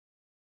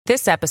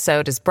This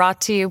episode is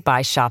brought to you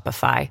by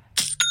Shopify.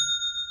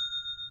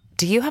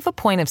 Do you have a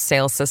point of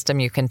sale system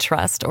you can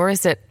trust, or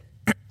is it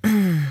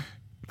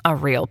a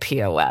real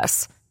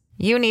POS?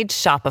 You need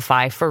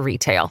Shopify for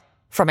retail.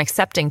 From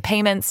accepting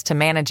payments to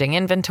managing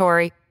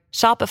inventory,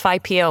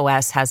 Shopify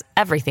POS has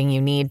everything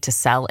you need to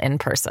sell in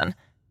person.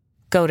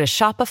 Go to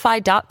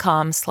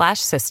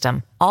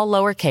shopify.com/system, all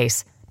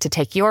lowercase, to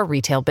take your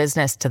retail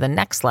business to the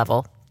next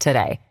level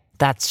today.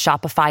 That's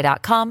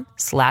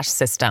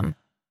shopify.com/system.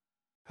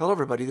 Hello,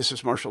 everybody. This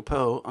is Marshall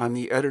Poe. I'm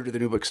the editor of the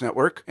New Books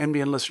Network.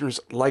 NBN listeners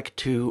like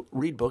to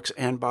read books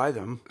and buy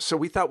them. So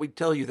we thought we'd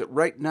tell you that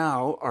right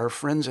now, our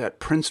friends at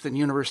Princeton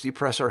University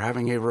Press are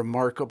having a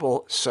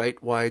remarkable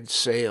site-wide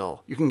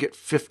sale. You can get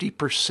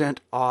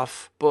 50%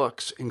 off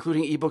books,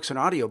 including ebooks and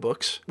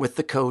audiobooks, with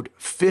the code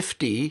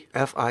 50,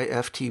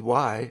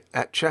 F-I-F-T-Y,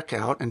 at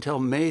checkout until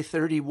May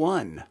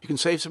 31. You can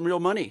save some real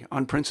money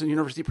on Princeton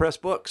University Press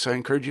books. I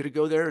encourage you to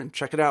go there and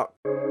check it out.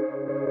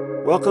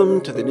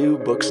 Welcome to the New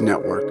Books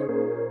Network.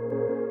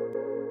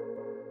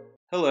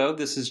 Hello,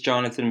 this is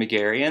Jonathan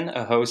Megarian,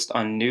 a host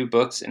on New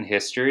Books in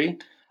History,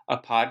 a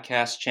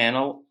podcast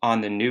channel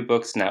on the New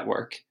Books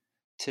Network.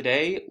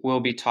 Today, we'll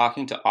be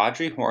talking to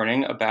Audrey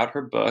Horning about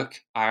her book,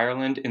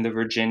 Ireland in the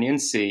Virginian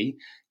Sea,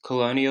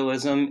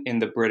 Colonialism in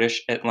the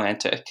British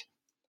Atlantic,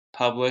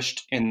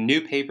 published in new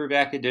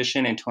paperback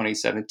edition in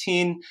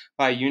 2017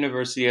 by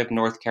University of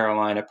North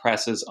Carolina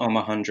Press's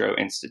Omohundro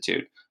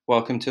Institute.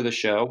 Welcome to the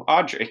show,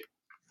 Audrey.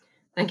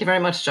 Thank you very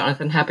much,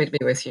 Jonathan. Happy to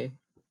be with you.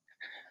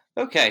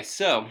 Okay,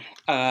 so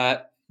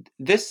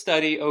this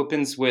study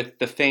opens with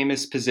the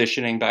famous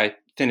positioning by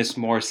Finis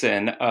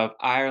Morson of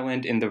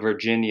Ireland in the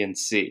Virginian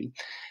Sea.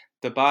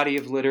 The body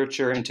of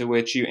literature into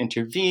which you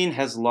intervene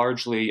has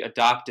largely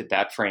adopted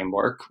that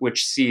framework,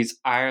 which sees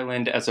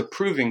Ireland as a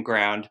proving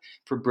ground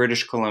for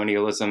British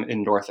colonialism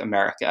in North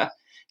America.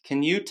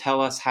 Can you tell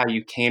us how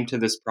you came to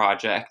this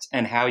project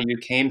and how you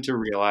came to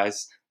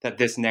realize that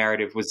this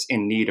narrative was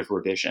in need of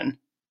revision?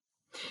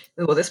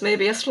 Well, this may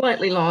be a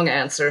slightly long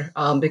answer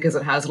because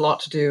it has a lot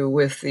to do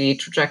with the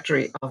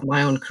trajectory of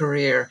my own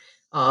career.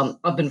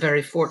 I've been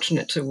very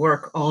fortunate to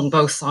work on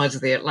both sides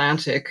of the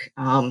Atlantic,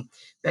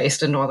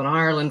 based in Northern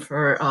Ireland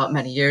for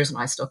many years, and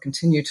I still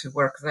continue to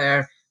work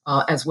there,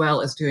 as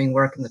well as doing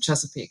work in the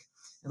Chesapeake.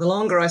 And the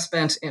longer I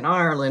spent in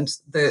Ireland,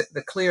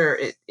 the clearer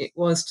it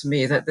was to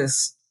me that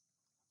this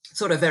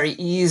sort of very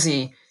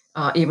easy,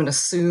 even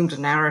assumed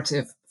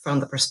narrative from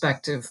the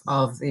perspective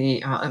of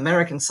the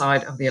American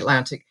side of the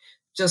Atlantic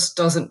just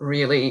doesn't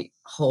really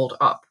hold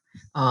up.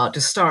 To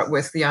start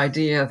with, the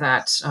idea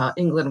that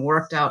England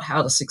worked out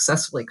how to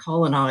successfully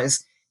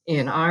colonize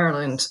in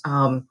Ireland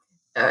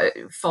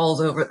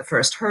falls over at the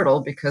first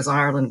hurdle because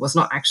Ireland was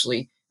not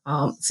actually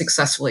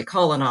successfully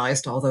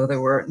colonized, although there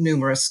were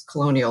numerous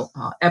colonial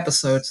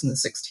episodes in the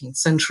 16th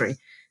century.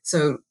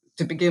 So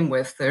to begin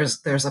with, there's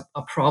a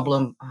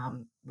problem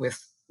with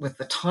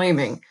the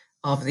timing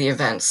of the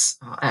events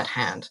at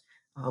hand.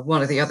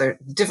 One of the other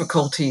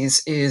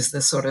difficulties is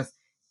the sort of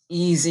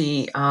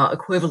easy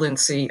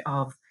equivalency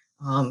of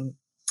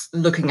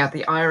looking at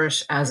the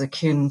Irish as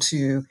akin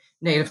to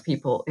Native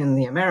people in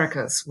the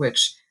Americas,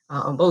 which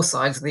on both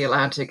sides of the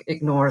Atlantic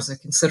ignores a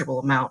considerable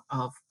amount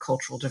of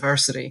cultural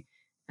diversity,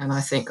 and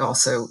I think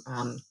also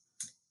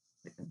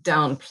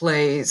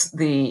downplays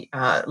the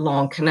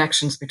long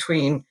connections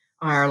between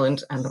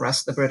Ireland and the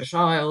rest of the British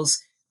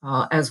Isles,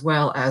 as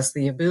well as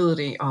the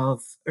ability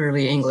of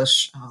early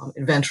English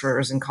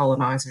adventurers and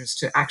colonizers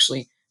to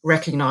actually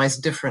recognize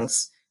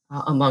difference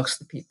amongst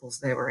the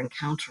peoples they were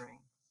encountering.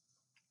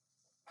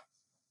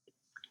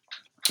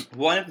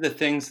 One of the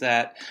things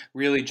that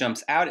really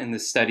jumps out in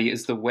this study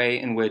is the way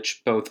in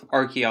which both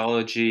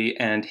archaeology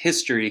and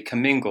history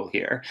commingle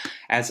here.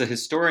 As a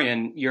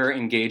historian, your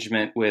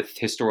engagement with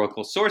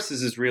historical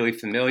sources is really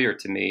familiar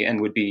to me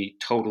and would be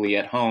totally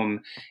at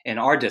home in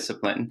our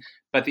discipline.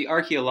 But the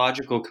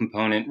archaeological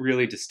component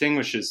really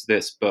distinguishes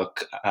this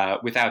book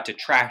without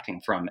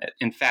detracting from it.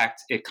 In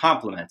fact, it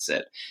complements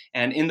it.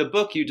 And in the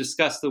book, you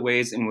discuss the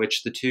ways in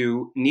which the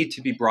two need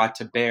to be brought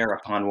to bear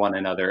upon one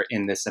another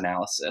in this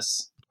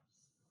analysis.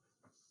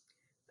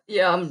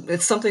 Yeah,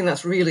 it's something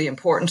that's really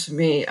important to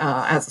me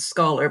as a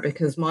scholar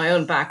because my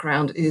own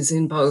background is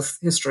in both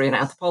history and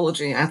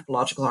anthropology,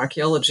 anthropological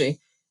archaeology.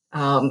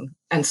 And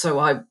so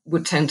I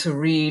would tend to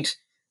read,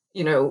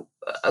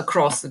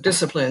 across the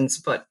disciplines,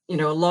 but, a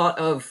lot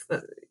of,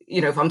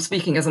 if I'm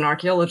speaking as an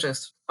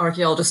archaeologist,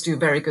 archaeologists do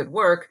very good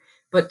work,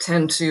 but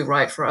tend to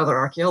write for other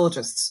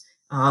archaeologists.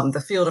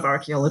 The field of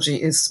archaeology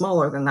is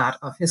smaller than that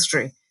of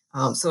history.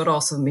 So it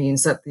also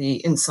means that the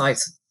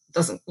insights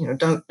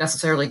don't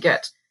necessarily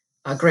get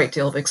a great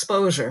deal of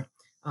exposure.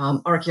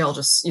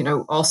 Archaeologists,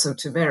 also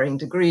to varying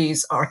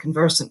degrees are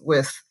conversant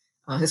with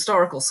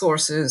historical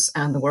sources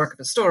and the work of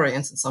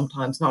historians, and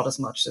sometimes not as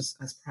much as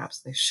perhaps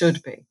they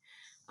should be.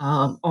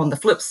 On the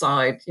flip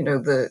side,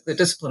 the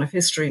discipline of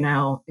history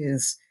now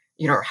is,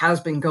 has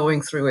been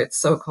going through its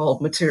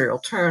so-called material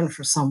turn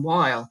for some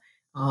while.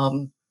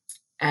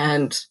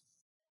 And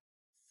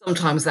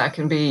sometimes that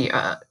can be,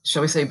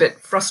 shall we say, a bit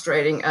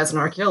frustrating as an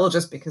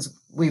archaeologist, because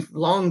we've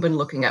long been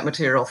looking at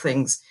material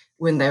things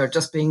when they're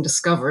just being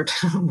discovered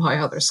by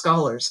other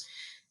scholars.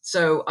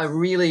 So I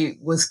really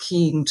was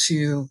keen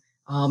to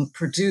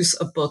produce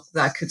a book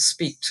that could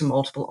speak to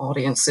multiple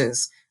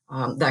audiences,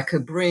 that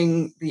could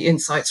bring the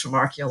insights from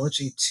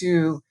archaeology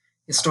to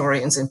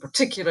historians in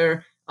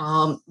particular,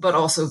 but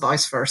also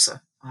vice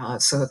versa,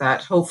 so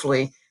that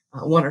hopefully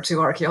one or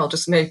two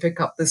archaeologists may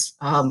pick up this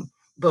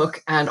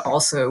book and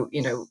also,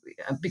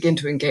 begin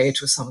to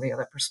engage with some of the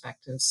other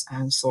perspectives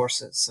and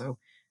sources. So,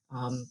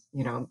 I'm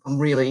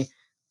really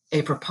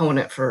a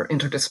proponent for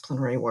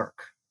interdisciplinary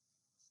work.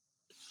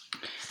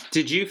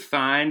 Did you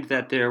find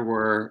that there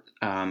were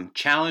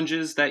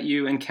challenges that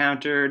you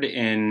encountered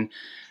in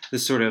the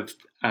sort of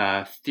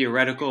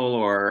theoretical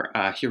or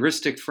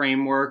heuristic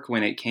framework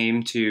when it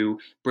came to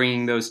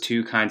bringing those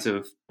two kinds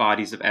of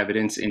bodies of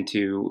evidence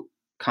into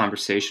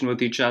conversation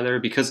with each other?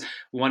 Because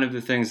one of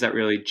the things that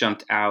really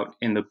jumped out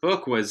in the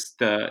book was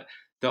the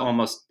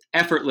almost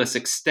effortless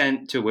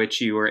extent to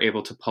which you were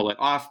able to pull it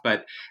off.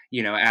 But,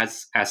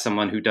 as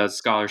someone who does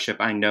scholarship,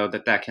 I know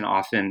that can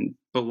often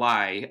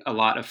belie a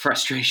lot of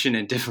frustration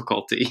and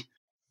difficulty.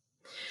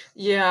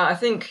 Yeah, I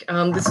think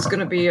this is going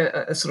to be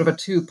a sort of a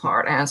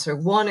two-part answer.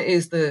 One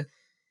is the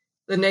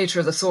nature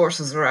of the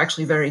sources are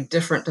actually very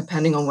different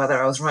depending on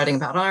whether I was writing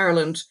about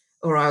Ireland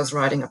or I was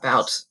writing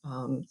about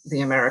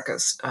the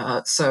Americas.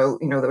 So,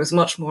 there was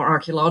much more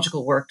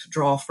archaeological work to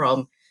draw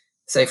from,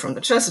 say, from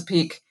the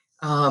Chesapeake,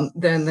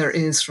 than there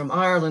is from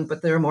Ireland,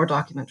 but there are more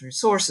documentary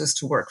sources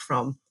to work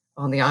from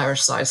on the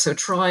Irish side. So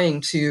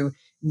trying to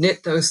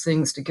knit those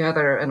things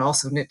together, and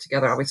also knit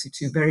together, obviously,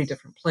 two very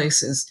different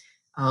places.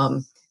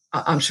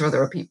 I'm sure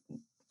there are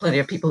plenty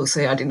of people who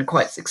say I didn't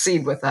quite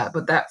succeed with that,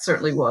 but that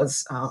certainly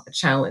was a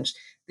challenge.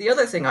 The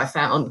other thing I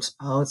found,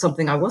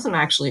 something I wasn't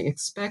actually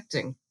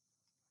expecting,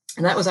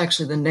 and that was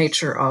actually the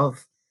nature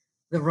of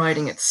the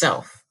writing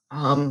itself.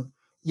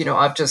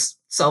 I've just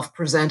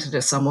self-presented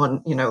as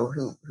someone,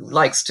 who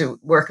likes to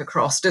work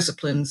across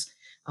disciplines,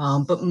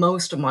 but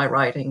most of my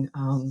writing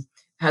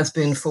has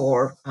been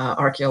for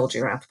archaeology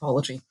or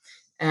anthropology.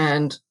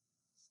 And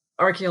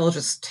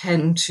archaeologists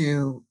tend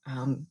to,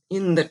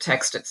 in the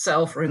text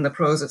itself or in the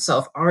prose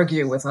itself,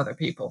 argue with other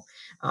people.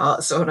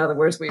 So in other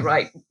words, we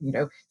write,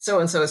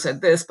 so-and-so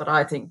said this, but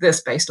I think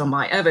this based on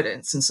my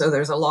evidence. And so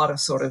there's a lot of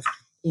sort of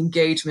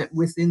engagement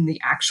within the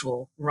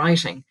actual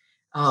writing.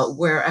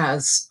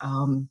 Whereas,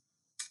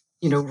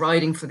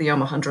 writing for the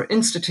Omohundro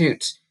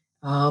Institute,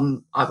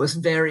 I was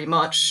very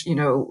much,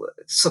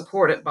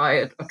 supported by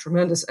a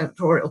tremendous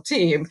editorial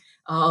team,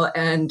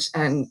 and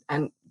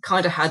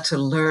kind of had to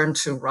learn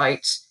to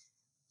write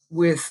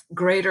with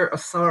greater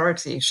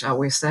authority, shall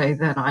we say,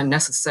 than I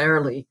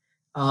necessarily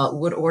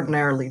would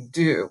ordinarily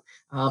do.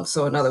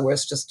 So in other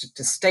words, just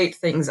to state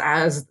things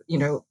as,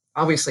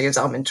 obviously as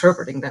I'm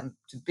interpreting them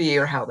to be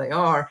or how they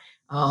are,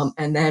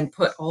 and then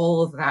put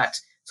all of that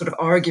sort of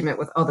argument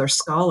with other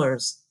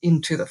scholars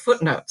into the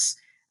footnotes.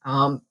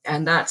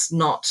 And that's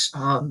not,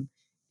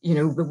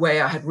 the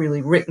way I had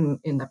really written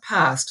in the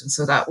past. And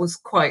so that was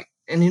quite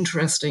an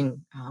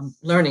interesting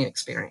learning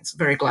experience.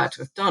 Very glad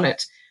to have done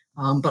it.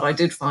 But I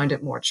did find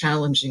it more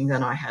challenging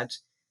than I had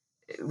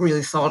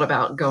really thought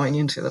about going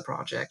into the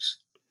project.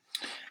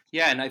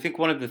 Yeah, and I think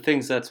one of the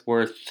things that's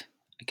worth,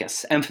 I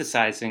guess,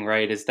 emphasizing,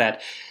 right, is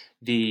that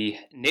the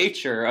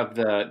nature of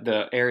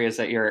the areas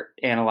that you're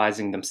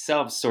analyzing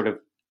themselves sort of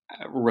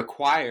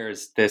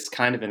requires this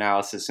kind of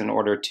analysis in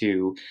order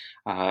to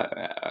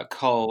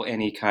cull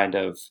any kind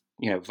of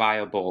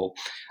viable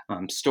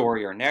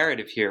story or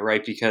narrative here,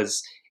 right?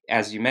 Because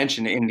as you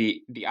mentioned, in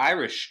the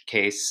Irish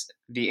case,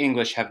 the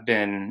English have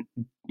been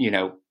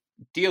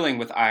dealing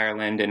with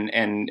Ireland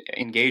and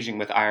engaging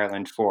with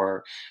Ireland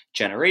for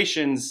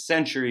generations,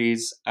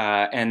 centuries,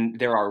 and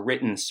there are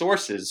written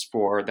sources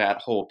for that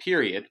whole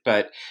period.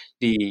 But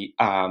the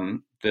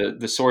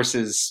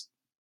sources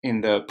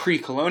in the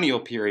pre-colonial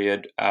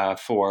period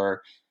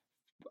for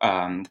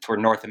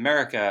North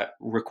America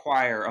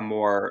require a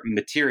more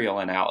material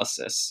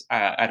analysis.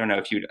 I don't know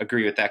if you'd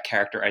agree with that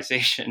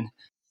characterization.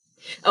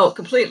 Oh,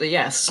 completely,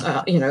 yes.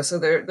 So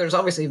there's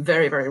obviously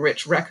very, very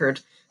rich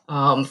record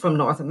from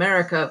North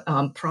America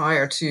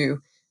prior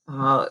to,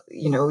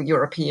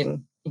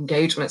 European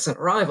engagements and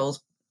arrivals,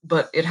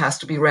 but it has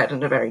to be read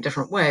in a very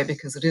different way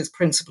because it is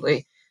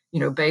principally,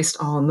 based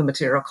on the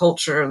material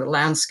culture, the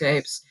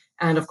landscapes,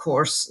 and of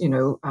course,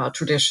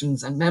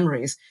 traditions and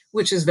memories,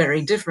 which is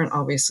very different,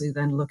 obviously,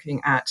 than looking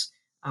at,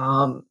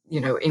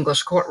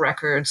 English court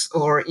records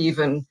or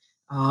even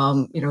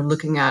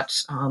looking at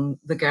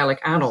the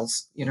Gaelic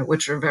annals,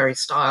 which are very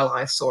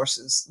stylized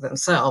sources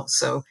themselves.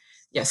 So,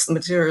 yes, the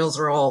materials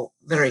are all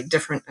very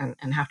different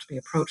and have to be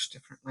approached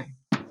differently.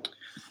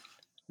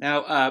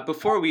 Now,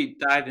 before we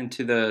dive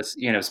into the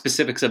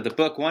specifics of the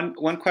book,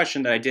 one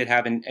question that I did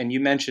have, and you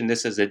mentioned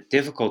this as a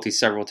difficulty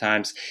several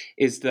times,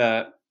 is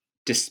the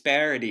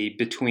disparity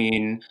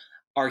between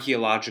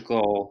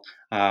archaeological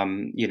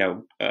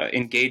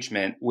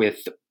engagement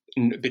with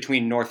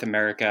between North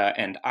America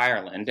and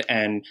Ireland.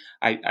 And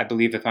I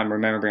believe, if I'm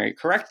remembering it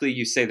correctly,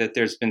 you say that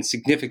there's been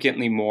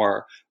significantly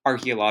more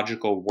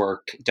archaeological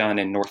work done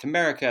in North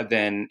America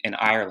than in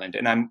Ireland.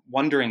 And I'm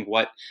wondering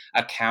what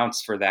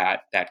accounts for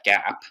that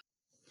gap.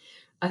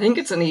 I think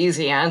it's an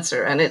easy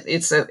answer, and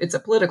it's a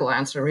political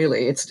answer,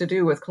 really. It's to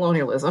do with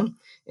colonialism.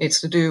 It's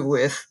to do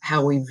with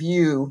how we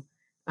view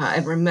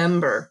and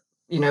remember,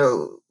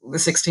 the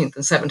 16th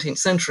and 17th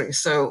century.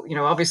 So,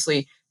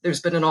 obviously,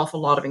 there's been an awful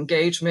lot of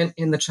engagement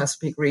in the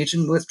Chesapeake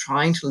region with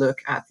trying to look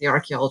at the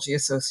archaeology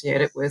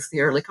associated with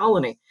the early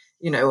colony.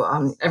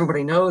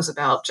 Everybody knows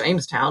about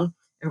Jamestown.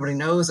 Everybody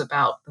knows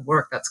about the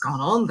work that's gone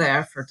on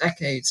there for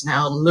decades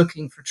now,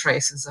 looking for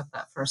traces of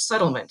that first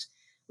settlement.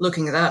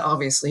 Looking at that,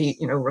 obviously,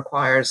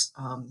 requires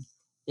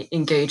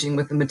engaging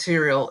with the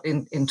material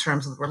in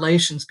terms of the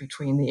relations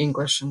between the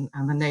English and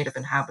the native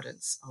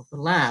inhabitants of the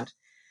land.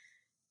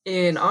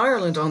 In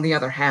Ireland, on the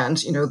other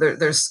hand,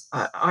 there's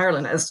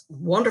Ireland has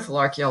wonderful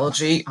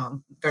archaeology,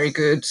 very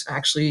good,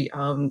 actually,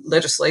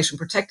 legislation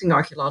protecting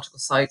archaeological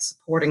sites,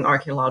 supporting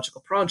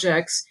archaeological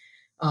projects.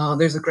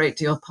 There's a great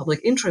deal of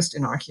public interest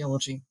in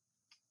archaeology.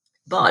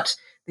 But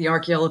the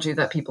archaeology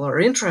that people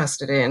are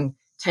interested in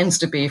tends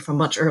to be from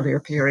much earlier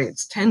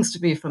periods, tends to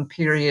be from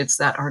periods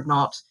that are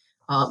not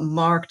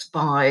marked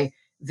by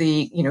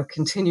the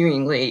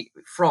continuingly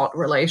fraught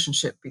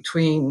relationship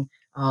between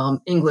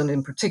England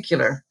in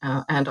particular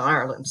and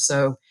Ireland.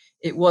 So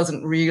it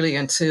wasn't really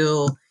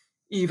until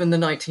even the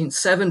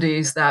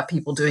 1970s that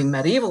people doing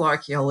medieval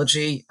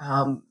archaeology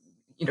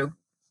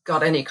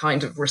got any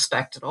kind of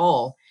respect at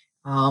all.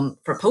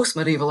 For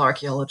post-medieval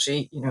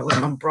archaeology, and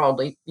I'm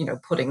broadly,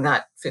 putting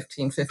that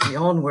 1550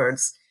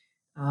 onwards,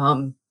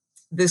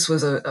 this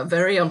was a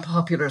very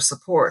unpopular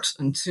support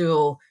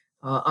until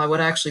I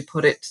would actually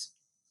put it,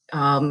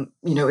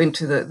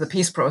 into the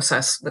peace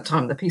process, the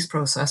time of the peace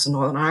process in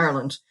Northern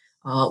Ireland,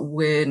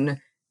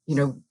 when,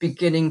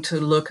 beginning to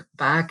look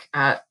back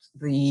at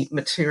the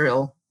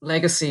material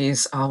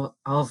legacies of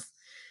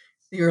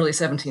the early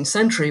 17th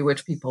century,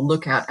 which people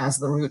look at as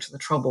the root of the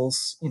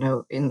Troubles,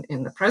 in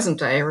the present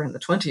day or in the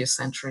 20th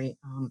century.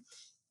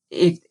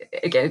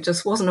 It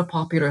just wasn't a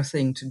popular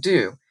thing to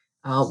do.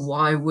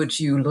 Why would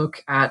you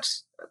look at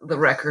the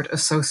record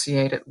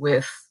associated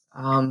with,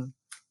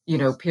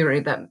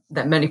 period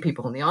that many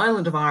people in the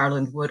island of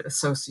Ireland would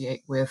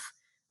associate with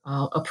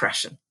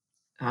oppression?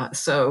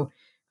 So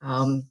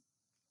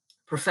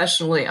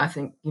professionally, I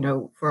think,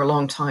 for a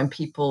long time,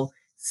 people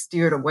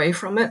steered away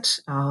from it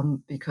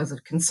because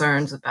of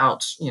concerns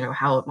about,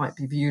 how it might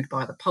be viewed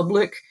by the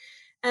public,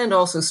 and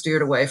also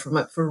steered away from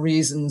it for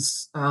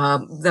reasons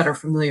that are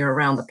familiar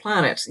around the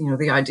planet.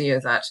 The idea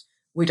that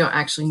we don't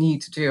actually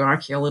need to do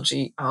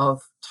archaeology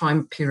of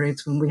time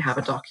periods when we have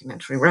a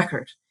documentary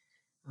record.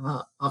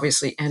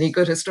 Obviously, any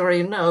good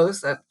historian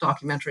knows that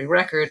documentary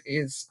record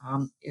is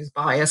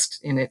biased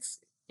in its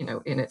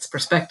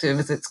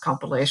perspective, its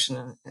compilation,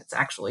 and its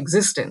actual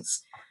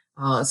existence.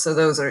 So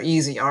those are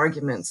easy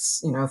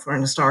arguments, for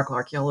an historical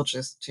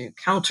archaeologist to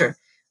counter.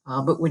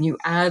 But when you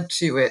add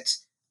to it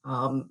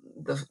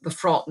the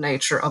fraught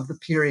nature of the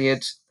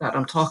period that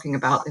I'm talking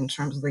about in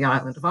terms of the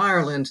island of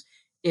Ireland,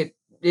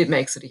 it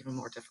makes it even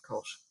more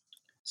difficult.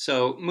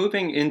 So,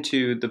 moving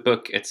into the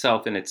book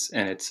itself and its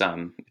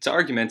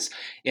arguments,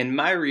 in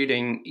my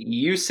reading,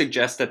 you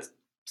suggest that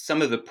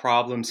some of the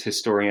problems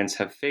historians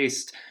have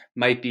faced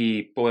might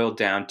be boiled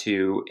down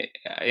to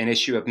an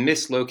issue of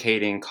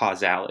mislocating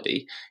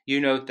causality.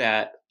 You note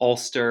that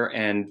Ulster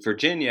and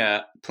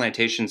Virginia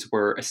plantations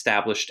were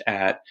established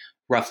at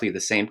roughly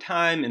the same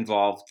time,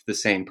 involved the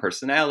same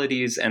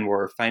personalities, and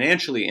were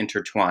financially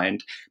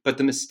intertwined. But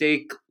the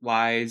mistake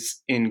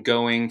lies in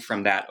going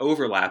from that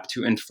overlap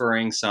to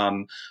inferring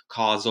some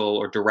causal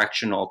or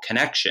directional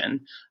connection.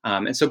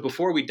 And so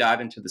before we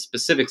dive into the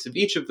specifics of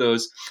each of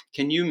those,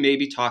 can you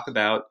maybe talk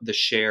about the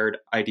shared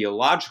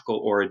ideological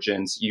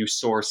origins you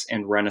source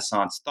in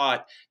Renaissance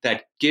thought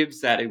that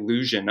gives that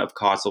illusion of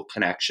causal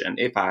connection,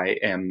 if I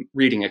am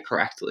reading it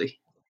correctly?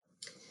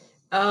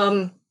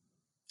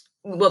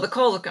 Well,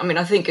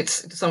 I think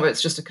some of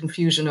it's just a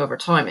confusion over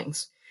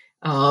timings.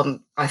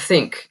 I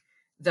think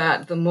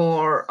that the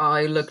more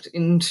I looked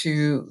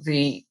into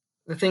the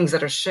things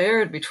that are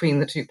shared between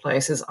the two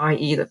places,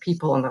 i.e. the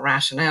people and the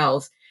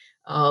rationales,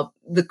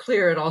 the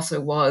clearer it also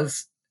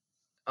was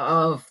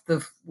of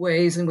the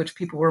ways in which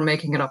people were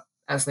making it up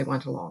as they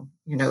went along.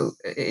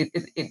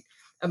 It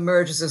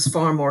emerges as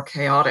far more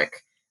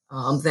chaotic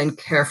than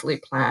carefully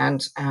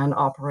planned and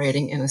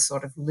operating in a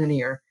sort of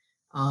linear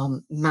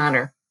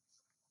manner.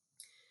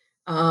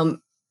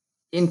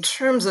 In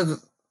terms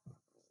of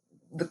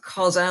the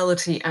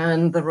causality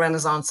and the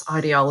Renaissance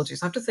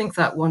ideologies, I have to think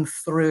that one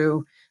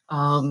through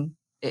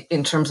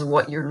in terms of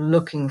what you're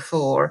looking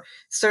for.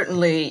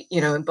 Certainly,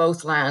 in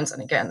both lands,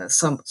 and again,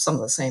 some of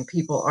the same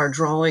people are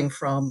drawing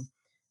from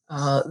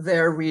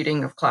their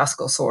reading of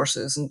classical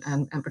sources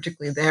and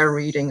particularly their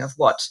reading of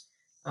what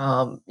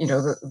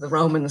the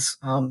Romans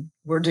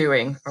were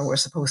doing or were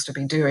supposed to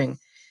be doing.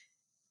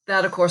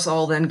 That, of course,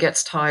 all then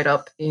gets tied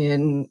up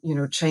in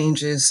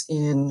changes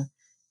in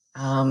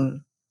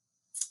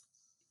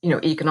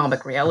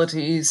economic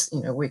realities.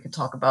 We could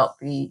talk about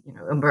the,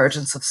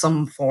 emergence of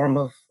some form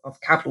of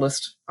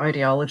capitalist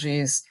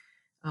ideologies.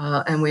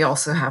 And we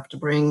also have to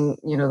bring,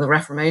 the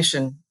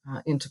Reformation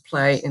into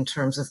play in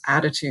terms of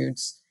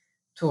attitudes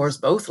towards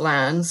both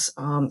lands,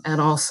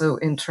 and also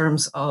in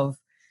terms of,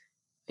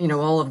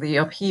 all of the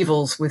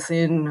upheavals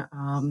within,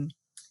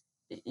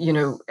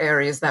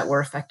 areas that were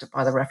affected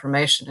by the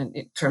Reformation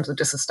in terms of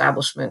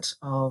disestablishment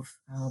of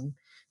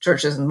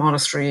churches and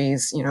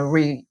monasteries,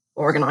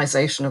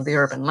 reorganization of the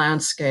urban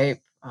landscape,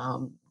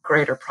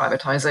 greater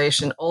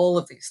privatization. All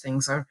of these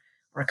things are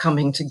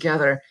coming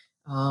together,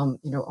 on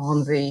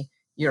the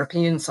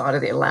European side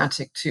of the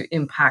Atlantic to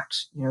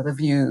impact, the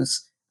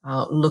views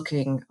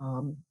looking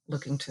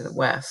to the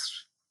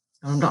West.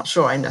 I'm not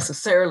sure I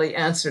necessarily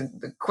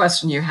answered the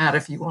question you had.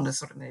 If you want to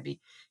sort of maybe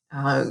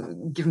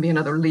give me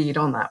another lead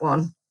on that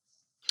one.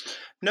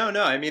 No.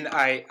 I mean,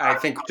 I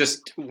think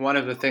just one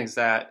of the things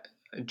that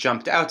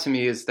jumped out to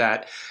me is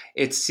that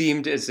it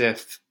seemed as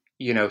if,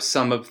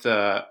 some of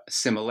the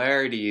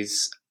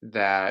similarities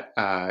that,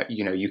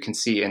 you can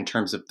see in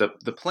terms of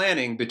the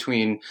planning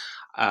between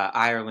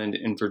Ireland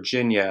and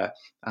Virginia,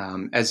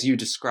 as you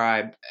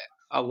describe,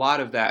 a lot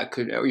of that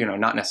could,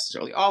 not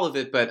necessarily all of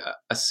it, but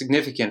a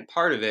significant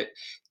part of it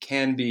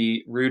can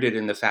be rooted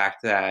in the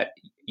fact that,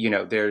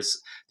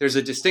 there's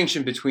a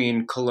distinction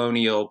between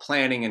colonial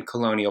planning and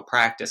colonial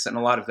practice. And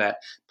a lot of that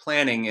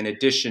planning, in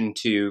addition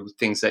to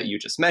things that you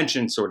just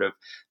mentioned, sort of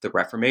the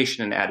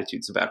Reformation and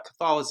attitudes about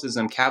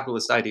Catholicism,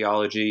 capitalist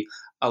ideology,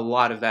 a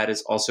lot of that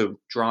is also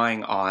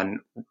drawing on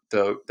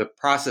the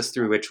process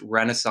through which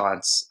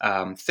Renaissance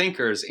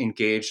thinkers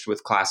engaged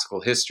with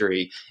classical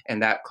history.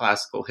 And that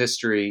classical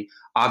history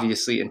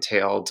obviously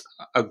entailed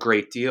a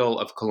great deal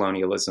of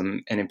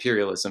colonialism and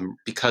imperialism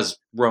because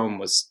Rome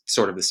was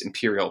sort of this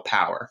imperial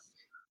power.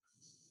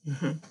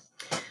 Mm-hmm.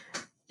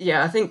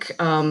 Yeah, I think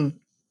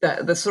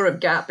that the sort of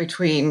gap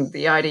between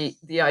the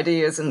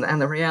ideas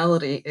and the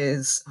reality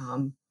is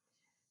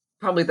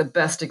probably the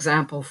best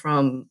example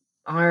from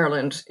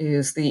Ireland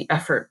is the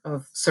effort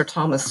of Sir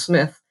Thomas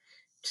Smith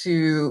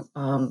to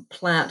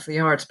plant the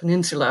Ards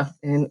Peninsula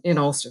in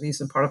Ulster, the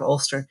eastern part of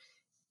Ulster,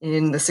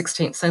 in the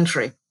 16th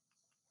century.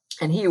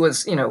 And he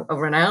was, a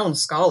renowned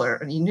scholar,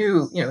 and he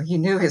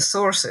knew his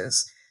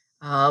sources.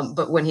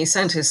 But when he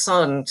sent his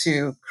son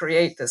to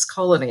create this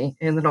colony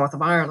in the north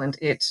of Ireland,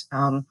 it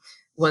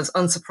was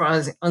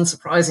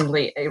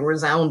unsurprisingly a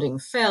resounding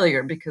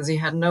failure because he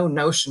had no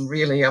notion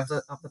really of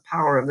the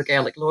power of the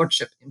Gaelic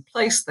lordship in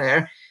place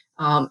there,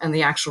 and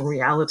the actual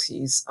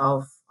realities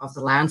of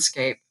the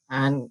landscape,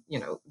 and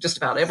just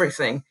about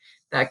everything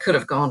that could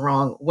have gone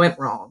wrong went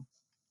wrong.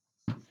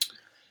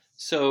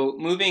 So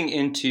moving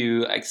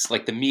into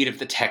like the meat of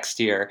the text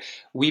here,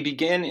 we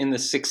begin in the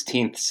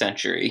 16th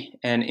century,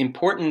 and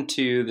important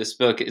to this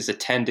book is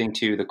attending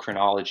to the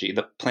chronology.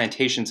 The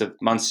plantations of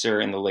Munster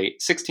in the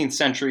late 16th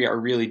century are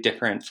really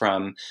different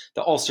from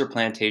the Ulster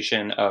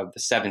plantation of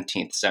the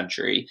 17th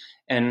century.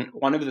 And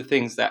one of the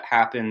things that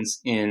happens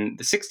in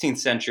the 16th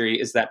century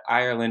is that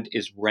Ireland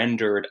is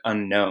rendered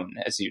unknown,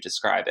 as you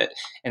describe it.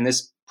 And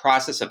this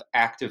process of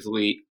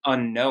actively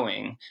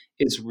unknowing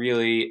is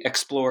really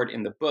explored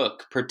in the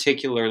book,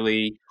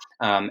 particularly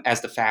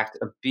as the fact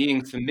of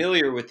being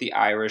familiar with the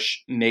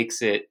Irish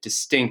makes it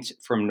distinct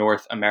from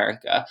North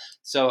America.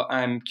 So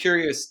I'm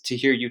curious to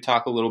hear you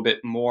talk a little bit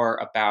more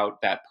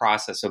about that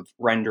process of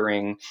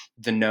rendering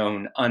the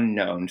known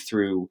unknown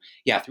through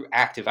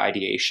active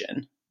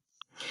ideation.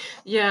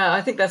 Yeah,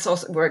 I think that's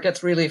also where it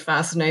gets really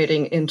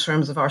fascinating in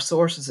terms of our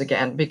sources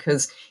again,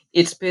 because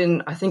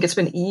I think it's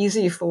been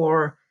easy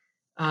for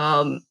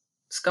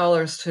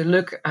scholars to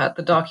look at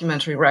the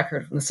documentary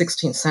record from the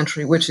 16th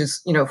century, which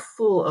is,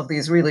 full of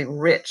these really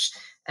rich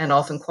and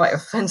often quite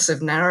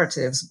offensive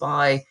narratives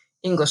by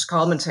English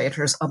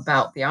commentators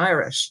about the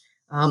Irish.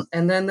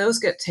 And then those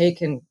get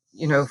taken,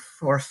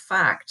 for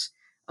fact.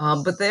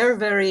 But they're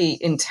very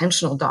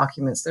intentional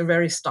documents. They're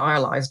very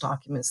stylized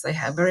documents. They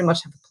very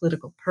much have a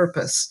political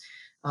purpose.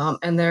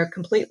 And they're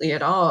completely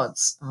at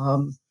odds,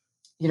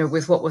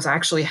 with what was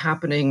actually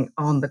happening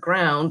on the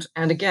ground.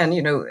 And again,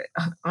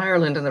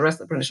 Ireland and the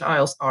rest of the British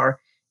Isles are,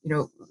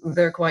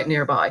 they're quite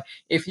nearby.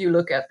 If you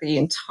look at the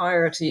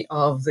entirety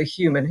of the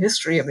human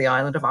history of the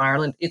island of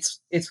Ireland,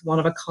 it's one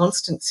of a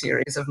constant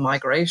series of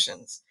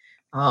migrations,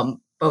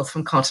 both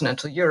from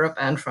continental Europe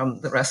and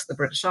from the rest of the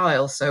British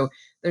Isles. So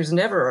there's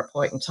never a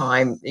point in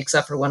time,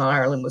 except for when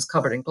Ireland was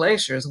covered in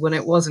glaciers, when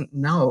it wasn't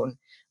known,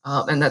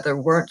 and that there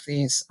weren't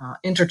these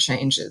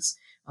interchanges.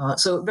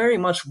 So it very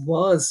much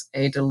was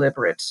a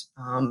deliberate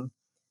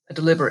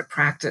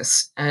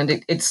practice,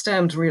 and it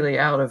stemmed really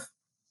out of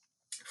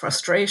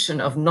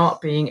frustration of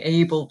not being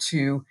able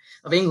to,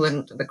 of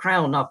England, the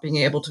Crown, not being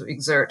able to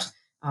exert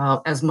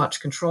as much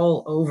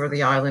control over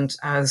the island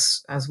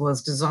as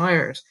was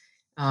desired.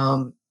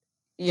 And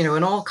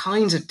all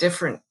kinds of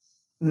different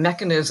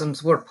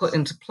mechanisms were put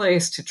into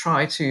place to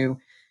try to,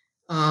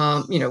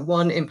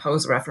 one,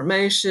 impose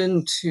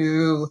Reformation,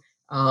 two,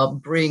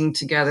 bring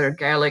together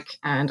Gaelic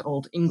and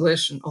Old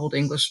English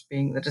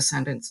being the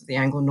descendants of the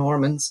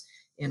Anglo-Normans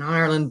in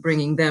Ireland,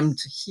 bringing them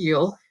to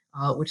heel,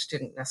 which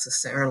didn't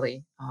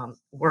necessarily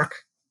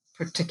work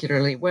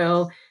particularly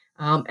well.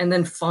 And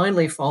then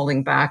finally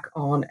falling back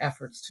on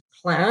efforts to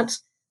plant.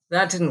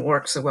 That didn't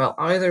work so well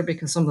either,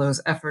 because some of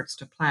those efforts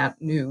to plant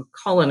new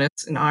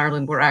colonists in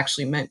Ireland were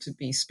actually meant to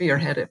be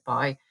spearheaded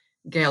by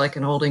Gaelic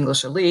and Old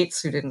English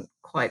elites who didn't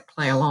quite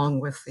play along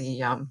with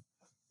the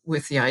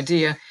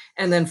idea.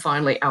 And then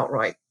finally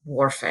outright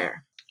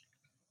warfare.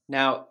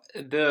 Now,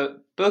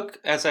 the book,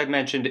 as I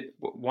mentioned,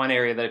 one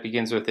area that it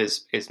begins with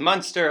is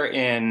Munster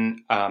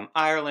in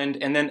Ireland,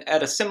 and then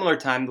at a similar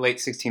time, late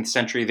 16th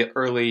century, the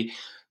early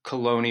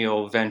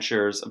colonial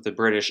ventures of the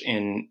British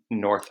in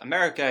North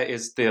America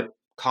is the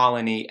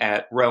colony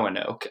at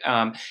Roanoke.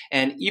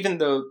 And even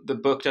though the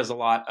book does a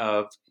lot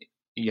of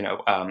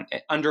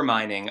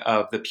undermining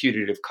of the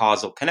putative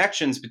causal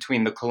connections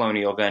between the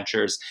colonial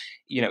ventures,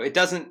 it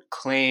doesn't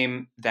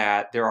claim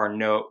that there are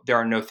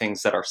no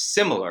things that are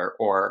similar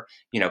or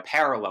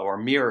parallel or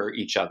mirror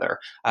each other.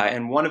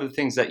 And one of the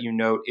things that you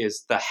note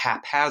is the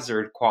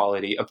haphazard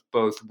quality of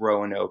both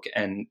Roanoke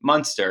and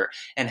Munster,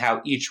 and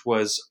how each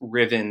was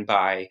riven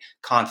by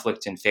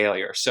conflict and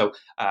failure. So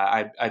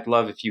I'd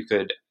love if you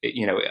could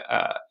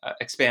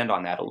expand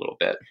on that a little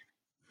bit.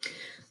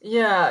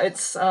 Yeah,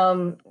 it's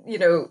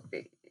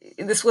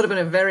this would have been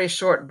a very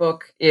short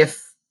book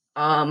if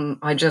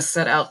I just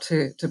set out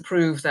to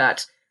prove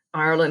that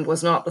Ireland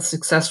was not the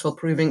successful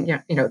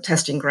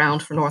testing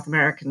ground for North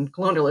American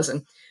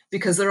colonialism,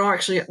 because there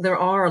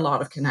are a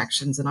lot of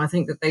connections, and I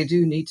think that they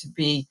do need to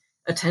be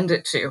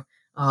attended to.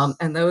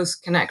 And those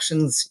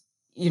connections,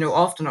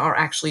 often are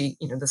actually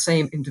the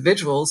same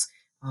individuals,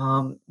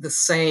 the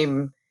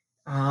same.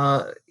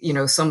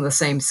 Some of the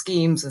same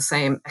schemes, the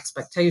same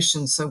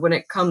expectations. So when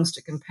it comes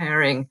to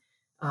comparing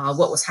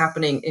what was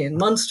happening in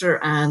Munster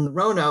and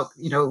Roanoke,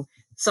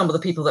 some of the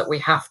people that we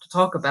have to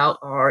talk about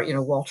are,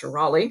 Walter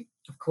Raleigh,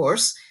 of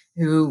course,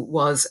 who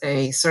was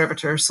a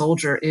servitor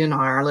soldier in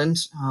Ireland,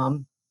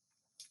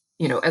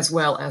 as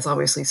well as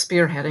obviously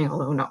spearheading,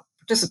 although not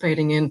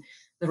participating in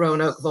the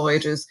Roanoke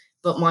voyages.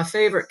 But my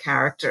favorite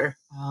character,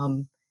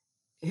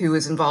 who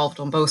is involved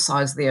on both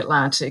sides of the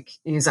Atlantic,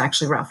 is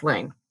actually Ralph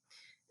Lane.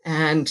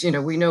 And,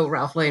 we know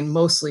Ralph Lane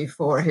mostly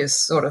for his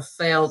sort of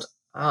failed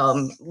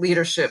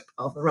leadership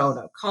of the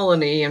Roanoke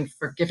colony and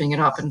for giving it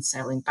up and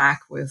sailing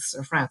back with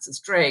Sir Francis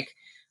Drake.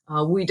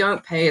 We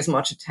don't pay as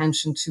much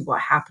attention to what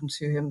happened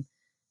to him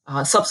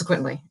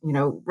subsequently.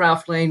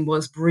 Ralph Lane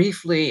was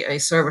briefly a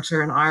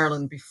servitor in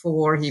Ireland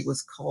before he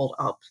was called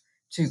up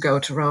to go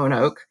to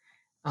Roanoke.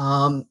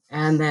 And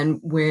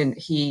then when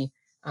he,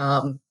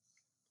 when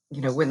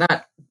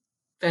that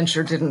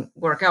venture didn't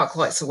work out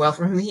quite so well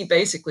for him, he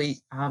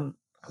basically,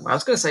 I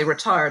was going to say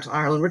retired to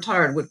Ireland.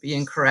 Retired would be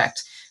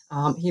incorrect.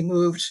 He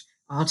moved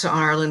to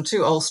Ireland,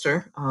 to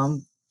Ulster,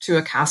 to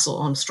a castle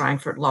on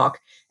Strangford Lough,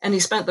 and he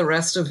spent the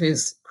rest of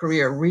his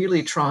career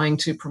really trying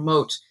to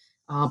promote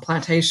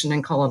plantation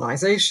and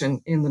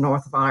colonization in the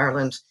north of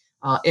Ireland.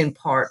 In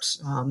part,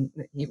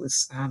 he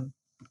was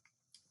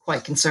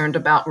quite concerned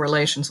about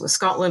relations with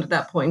Scotland at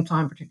that point in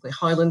time, particularly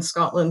Highland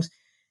Scotland.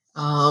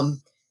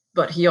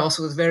 But he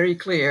also was very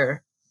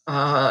clear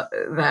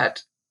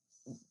that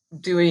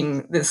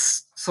doing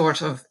this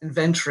sort of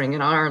adventuring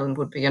in Ireland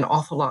would be an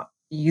awful lot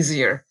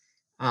easier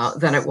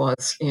than it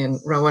was in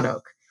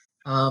Roanoke.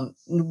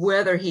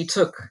 Whether he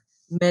took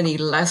many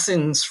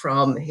lessons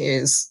from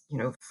his,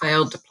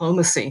 failed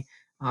diplomacy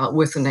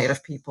with the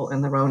native people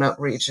in the Roanoke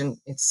region,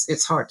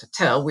 it's hard to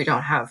tell. We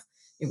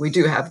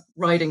do have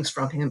writings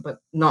from him, but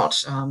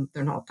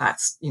they're not that,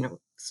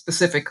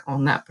 specific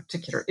on that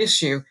particular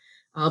issue.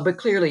 But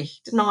clearly, he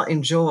did not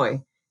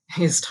enjoy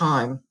his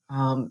time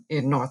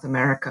in North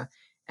America.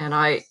 And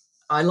I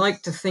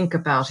like to think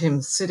about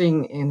him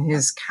sitting in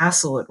his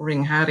castle at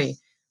Ringhatty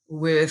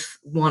with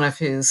one of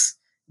his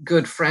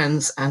good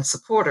friends and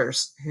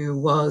supporters, who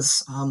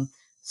was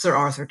Sir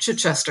Arthur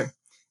Chichester.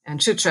 And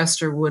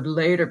Chichester would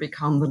later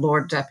become the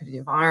Lord Deputy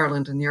of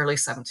Ireland in the early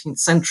 17th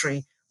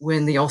century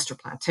when the Ulster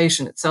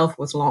Plantation itself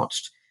was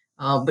launched.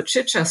 But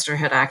Chichester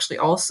had actually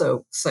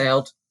also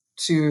sailed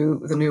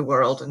to the New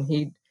World, and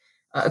he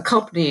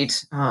accompanied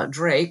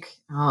Drake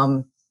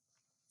and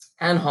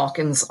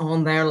Hawkins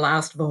on their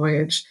last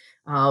voyage,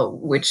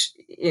 which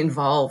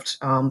involved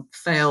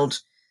failed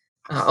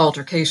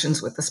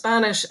altercations with the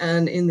Spanish.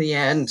 And in the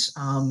end,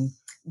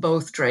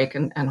 both Drake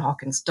and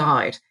Hawkins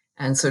died.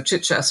 And so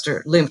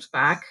Chichester limped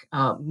back,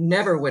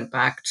 never went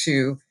back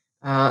to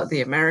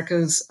the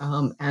Americas,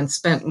 and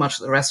spent much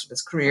of the rest of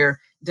his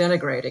career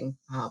denigrating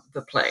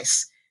the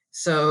place.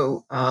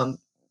 So,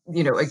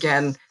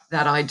 again,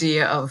 that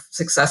idea of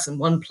success in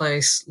one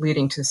place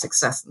leading to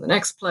success in the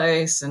next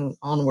place and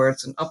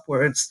onwards and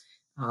upwards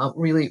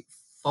really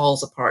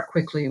falls apart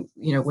quickly,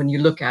 when you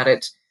look at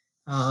it,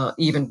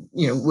 even,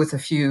 with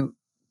through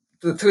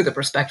the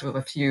perspective of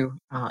a few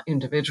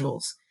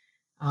individuals.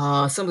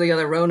 Some of the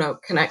other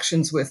Roanoke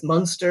connections with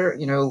Munster,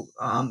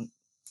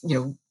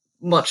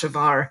 much of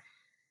our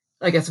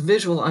I guess,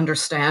 visual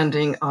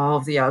understanding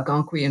of the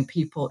Algonquian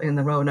people in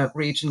the Roanoke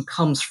region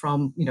comes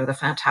from, the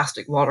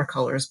fantastic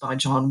watercolors by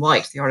John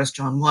White, the artist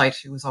John White,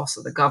 who was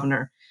also the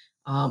governor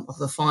of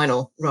the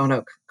final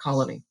Roanoke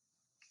colony.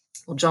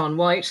 Well, John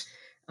White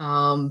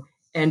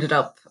ended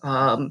up,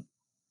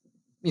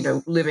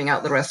 living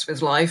out the rest of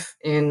his life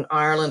in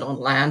Ireland on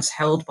lands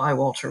held by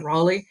Walter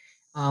Raleigh.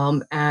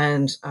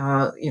 Thomas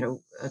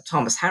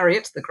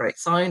Harriot, the great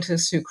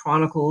scientist who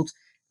chronicled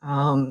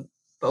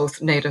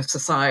both native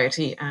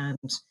society and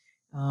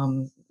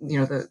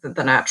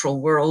the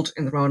natural world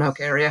in the Roanoke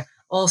area,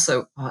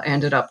 also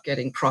ended up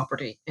getting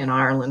property in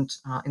Ireland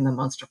in the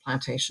Munster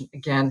Plantation,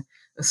 again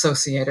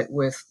associated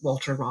with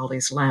Walter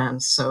Raleigh's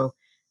lands. So,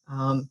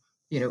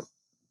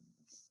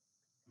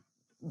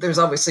 there's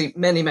obviously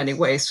many, many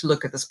ways to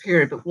look at this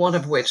period, but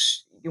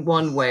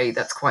one way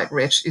that's quite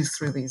rich is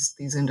through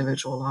these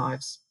individual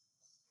lives.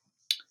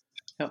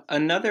 Now,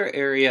 another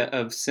area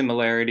of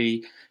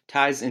similarity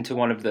ties into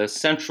one of the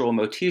central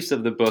motifs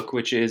of the book,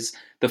 which is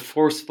the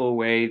forceful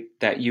way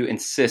that you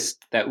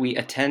insist that we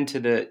attend to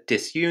the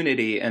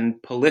disunity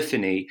and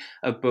polyphony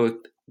of both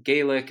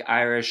Gaelic,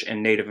 Irish,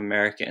 and Native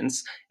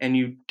Americans, and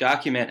you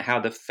document how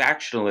the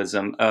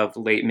factionalism of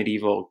late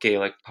medieval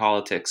Gaelic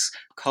politics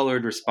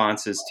colored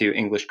responses to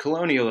English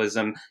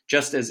colonialism,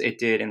 just as it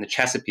did in the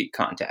Chesapeake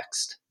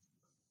context.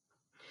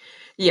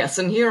 Yes,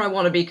 and here I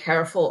want to be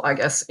careful, I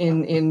guess,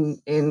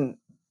 in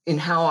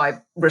how I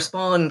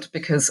respond,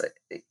 because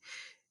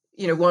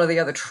one of the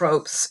other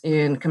tropes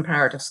in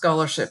comparative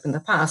scholarship in the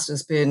past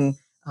has been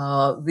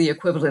the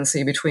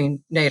equivalency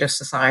between Native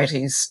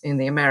societies in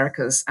the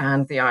Americas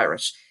and the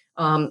Irish.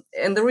 And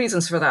the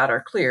reasons for that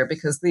are clear,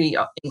 because the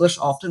English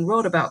often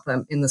wrote about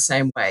them in the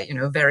same way,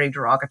 very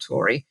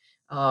derogatory,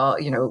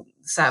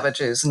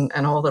 savages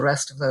and all the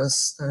rest of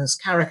those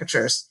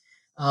caricatures.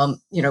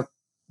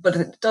 But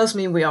it does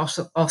mean we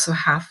also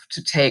have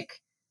to take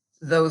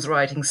those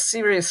writings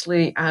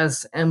seriously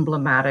as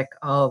emblematic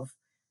of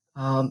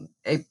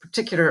a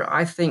particular,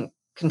 I think,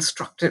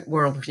 constructed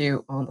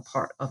worldview on the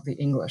part of the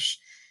English.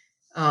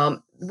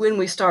 When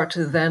we start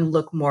to then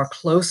look more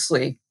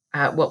closely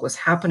at what was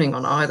happening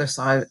on either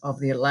side of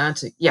the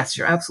Atlantic, yes,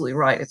 you're absolutely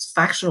right. It's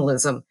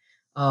factionalism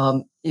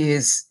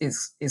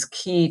is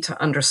key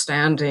to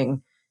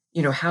understanding,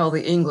 how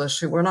the English,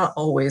 who were not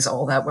always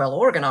all that well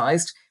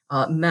organized,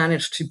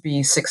 managed to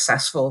be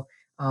successful.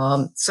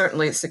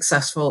 Certainly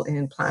successful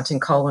in planting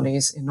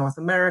colonies in North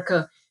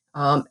America,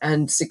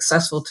 and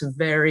successful to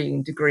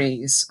varying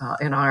degrees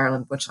in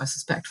Ireland, which I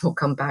suspect we'll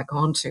come back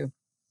onto.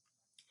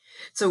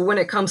 So when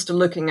it comes to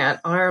looking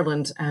at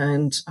Ireland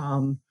and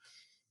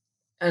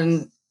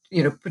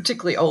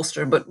particularly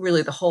Ulster, but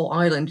really the whole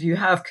island, you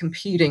have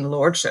competing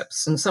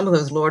lordships, and some of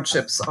those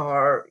lordships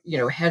are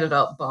headed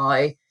up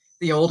by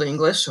the Old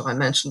English, who I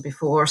mentioned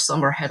before.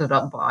 Some are headed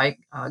up by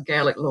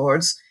Gaelic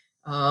lords.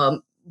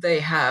 They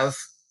have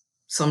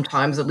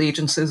sometimes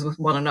allegiances with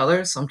one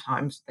another,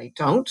 sometimes they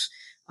don't.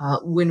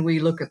 When we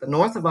look at the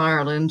north of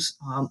Ireland,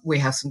 we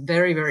have some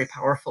very, very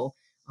powerful,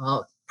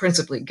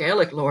 principally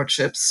Gaelic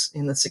lordships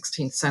in the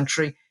 16th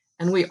century,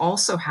 and we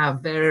also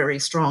have very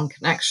strong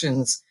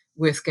connections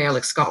with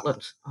Gaelic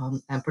Scotland,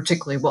 and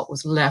particularly what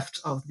was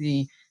left of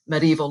the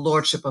medieval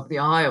lordship of the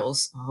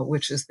Isles,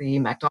 which is the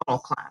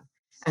MacDonald clan.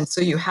 And so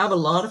you have a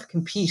lot of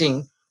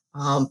competing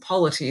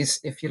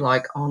polities, if you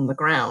like, on the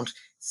ground.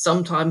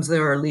 Sometimes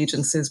there are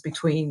allegiances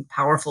between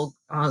powerful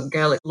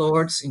Gaelic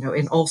lords,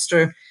 in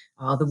Ulster.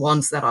 The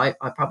ones that I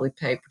probably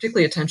pay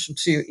particularly attention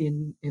to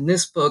in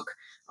this book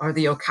are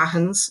the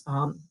O'Cahans,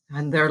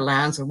 and their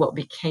lands are what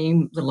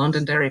became the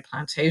Londonderry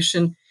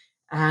Plantation,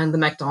 and the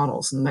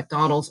MacDonalds. And the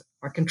MacDonalds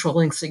are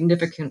controlling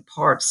significant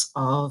parts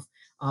of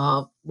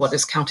what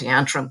is County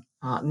Antrim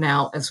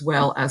now, as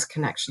well as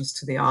connections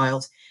to the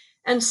Isles.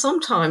 And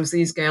sometimes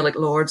these Gaelic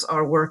lords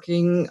are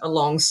working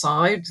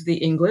alongside the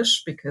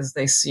English because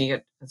they see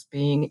it as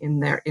being in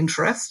their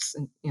interests,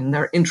 and in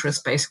their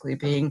interest basically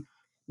being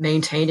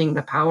maintaining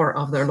the power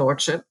of their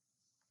lordship.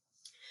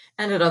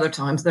 And at other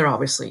times, they're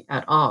obviously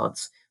at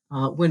odds.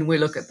 When we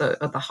look at the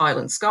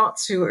Highland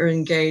Scots who are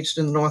engaged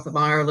in the north of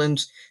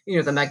Ireland,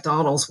 the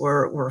MacDonalds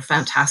were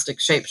fantastic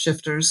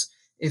shapeshifters,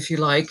 if you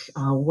like,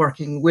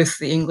 working with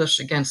the English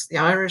against the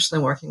Irish,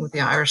 then working with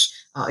the Irish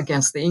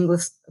against the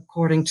English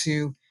according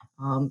to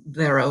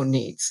their own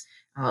needs.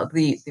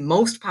 The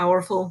most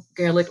powerful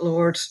Gaelic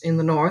lord in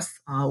the north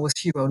was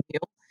Hugh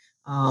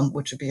O'Neill,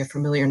 which would be a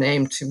familiar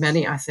name to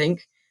many, I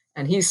think.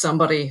 And he's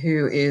somebody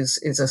who is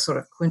a sort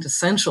of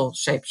quintessential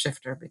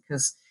shapeshifter,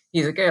 because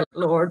he's a Gaelic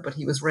lord, but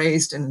he was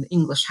raised in an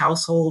English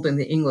household in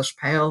the English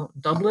Pale,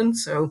 Dublin.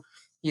 So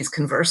he's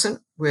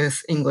conversant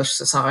with English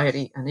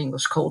society and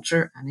English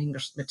culture and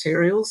English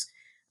materials,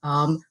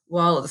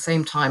 while at the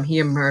same time he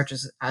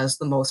emerges as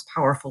the most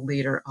powerful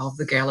leader of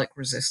the Gaelic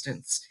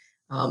resistance.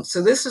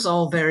 So this is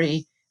all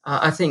very,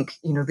 I think,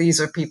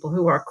 these are people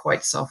who are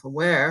quite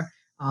self-aware,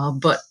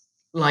 but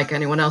like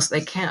anyone else,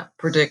 they can't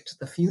predict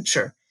the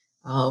future.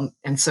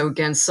 And so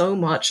again, so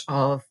much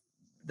of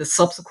the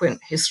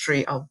subsequent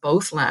history of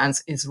both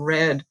lands is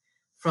read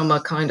from a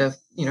kind of,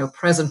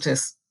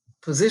 presentist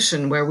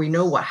position where we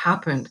know what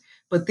happened,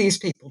 but these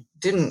people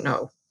didn't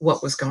know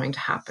what was going to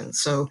happen.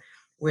 So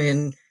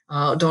when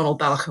Donald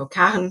Ballach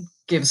O'Cahon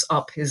gives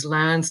up his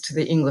lands to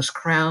the English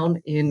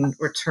crown in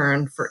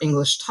return for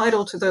English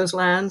title to those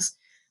lands,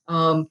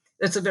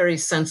 that's a very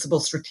sensible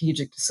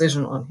strategic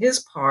decision on his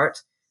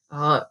part,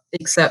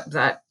 except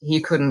that he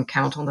couldn't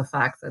count on the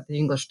fact that the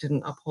English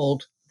didn't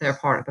uphold their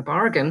part of the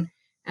bargain,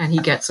 and he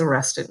gets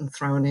arrested and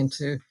thrown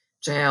into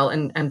jail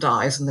and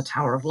dies in the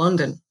Tower of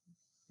London,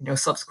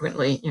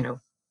 subsequently,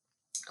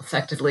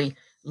 effectively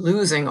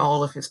losing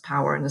all of his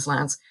power and his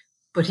lands.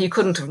 But he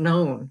couldn't have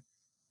known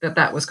that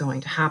that was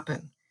going to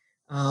happen.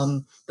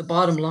 The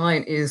bottom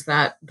line is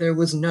that there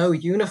was no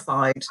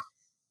unified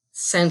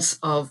sense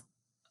of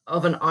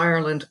an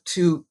Ireland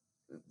to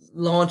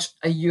launch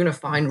a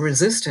unifying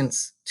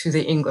resistance to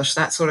the English.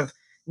 That sort of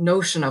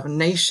notion of a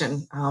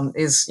nation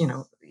is,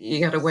 you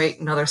got to wait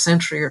another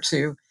century or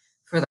two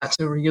for that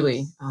to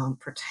really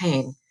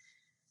pertain.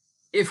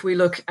 If we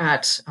look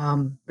at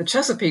the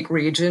Chesapeake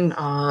region,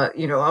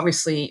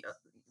 obviously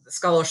the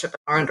scholarship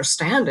and our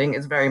understanding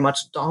is very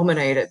much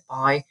dominated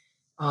by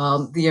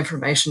the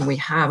information we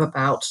have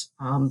about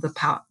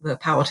the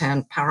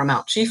Powhatan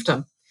Paramount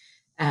chiefdom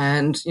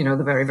and,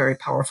 the very, very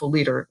powerful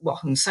leader,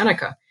 Wahun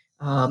Seneca.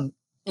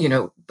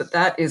 But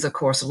that is, of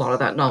course, a lot of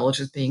that knowledge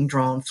is being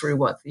drawn through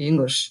what the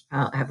English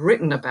have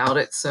written about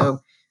it.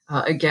 So,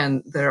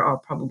 again, there are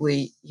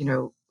probably,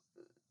 there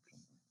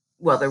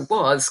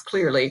was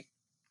clearly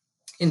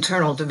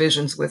internal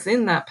divisions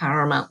within that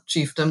paramount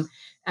chiefdom,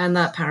 and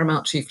that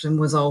paramount chiefdom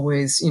was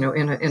always, in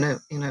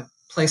a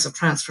place of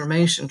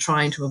transformation,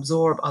 trying to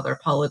absorb other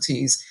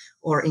polities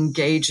or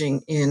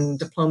engaging in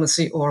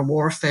diplomacy or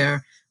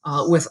warfare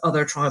with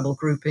other tribal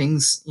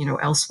groupings,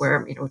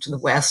 elsewhere, to the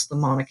west, the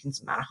Monacans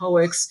and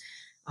Manahoics,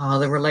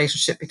 the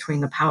relationship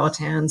between the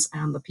Powhatans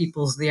and the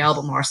peoples of the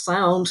Albemarle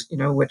Sound,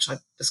 which I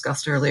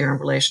discussed earlier in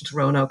relation to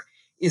Roanoke,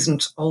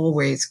 isn't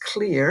always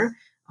clear.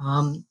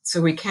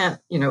 So we can't,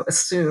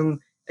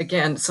 assume,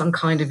 again, some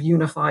kind of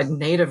unified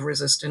native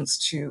resistance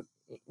to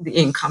the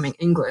incoming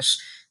English.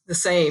 The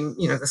same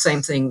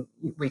thing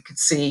we could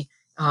see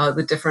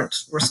the different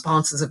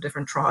responses of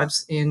different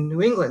tribes in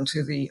New England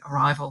to the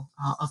arrival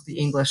of the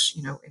English,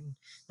 in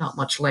not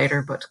much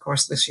later, but of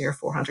course this year,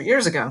 400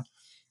 years ago.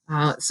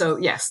 So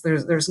yes,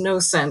 there's no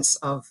sense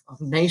of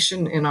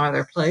nation in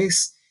either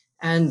place,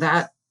 and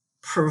that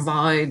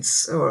provided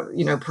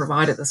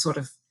the sort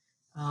of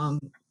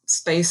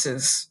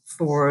spaces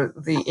for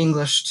the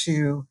English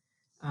to,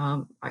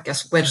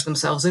 wedge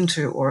themselves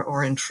into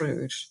or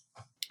intrude.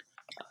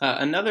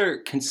 Another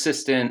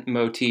consistent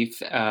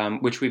motif,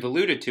 which we've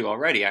alluded to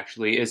already,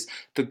 actually, is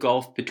the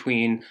gulf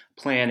between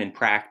plan and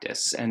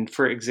practice. And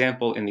for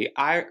example, in the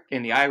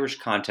Irish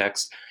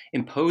context,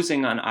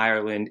 imposing on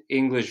Ireland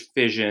English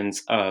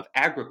visions of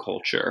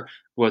agriculture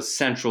was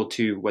central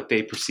to what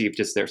they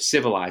perceived as their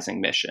civilizing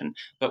mission.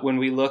 But when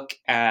we look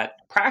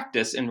at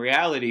practice, in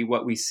reality,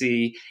 what we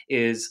see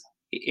is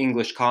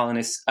English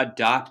colonists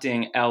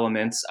adopting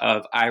elements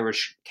of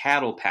Irish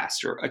cattle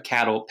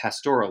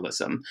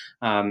pastoralism.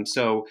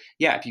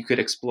 If you could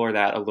explore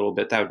that a little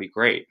bit, that would be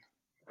great.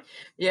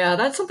 Yeah,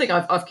 that's something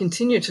I've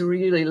continued to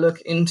really look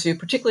into,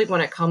 particularly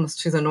when it comes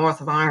to the north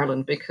of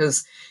Ireland,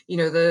 because,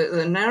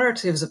 the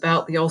narratives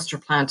about the Ulster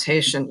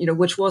plantation,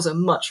 which was a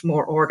much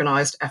more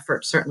organized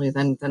effort, certainly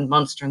than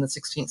Munster in the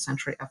 16th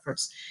century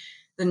efforts.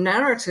 The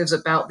narratives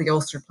about the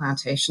Ulster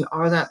plantation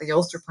are that the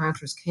Ulster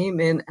planters came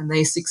in and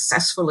they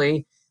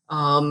successfully,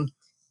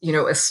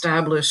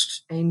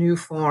 established a new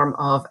form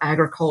of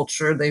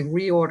agriculture. They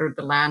reordered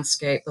the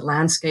landscape. The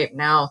landscape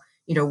now,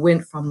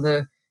 went from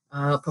the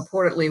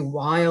purportedly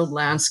wild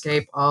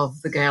landscape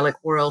of the Gaelic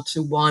world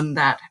to one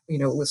that,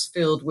 was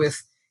filled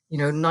with,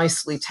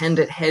 nicely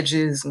tended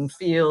hedges and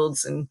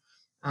fields and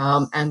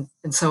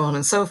so on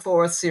and so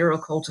forth, cereal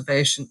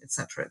cultivation, et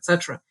cetera, et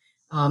cetera.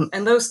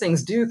 And those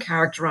things do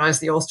characterize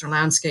the Ulster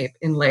landscape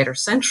in later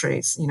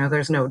centuries.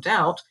 There's no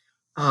doubt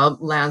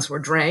lands were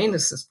drained.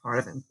 This is part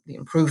of the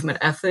improvement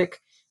ethic.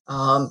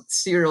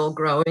 Cereal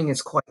growing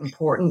is quite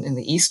important in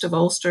the east of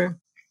Ulster.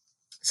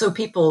 So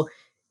people,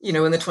 in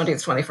the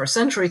 20th, 21st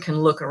century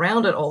can look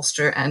around at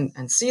Ulster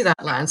and see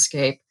that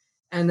landscape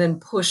and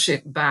then push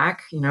it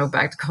back,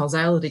 back to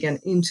causality again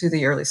into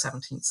the early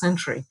 17th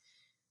century.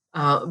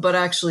 But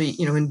actually,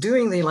 in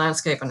doing the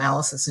landscape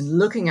analysis and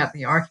looking at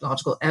the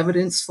archaeological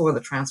evidence for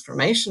the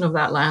transformation of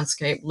that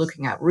landscape,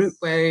 looking at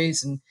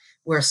routeways and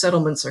where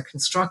settlements are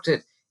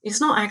constructed, it's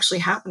not actually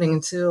happening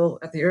until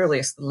at the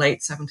earliest, the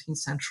late 17th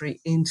century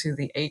into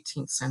the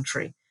 18th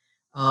century.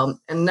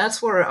 And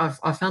that's where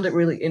I found it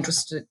really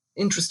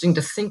interesting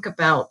to think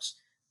about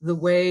the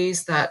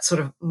ways that sort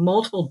of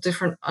multiple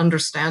different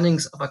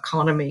understandings of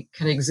economy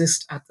can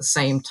exist at the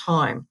same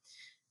time.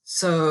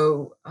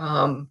 So,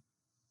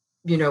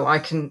 I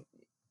can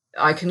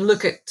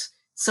look at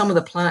some of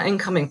the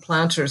incoming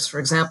planters, for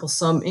example,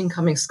 some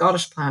incoming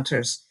Scottish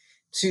planters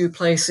to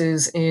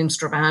places in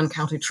Strabane,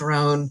 County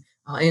Tyrone,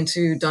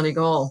 into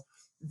Donegal.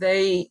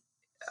 They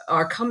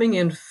are coming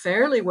in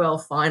fairly well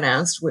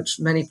financed, which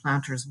many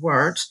planters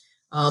weren't.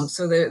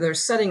 So they're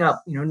setting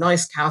up,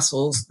 nice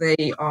castles.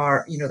 They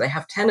are, they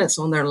have tenants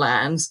on their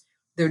lands.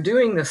 They're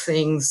doing the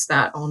things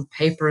that on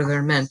paper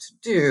they're meant to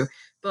do,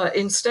 but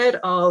instead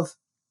of,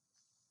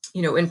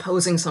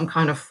 imposing some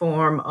kind of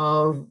form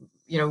of,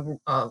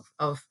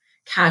 of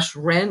cash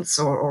rents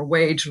or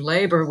wage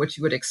labor, which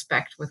you would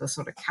expect with a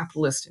sort of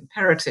capitalist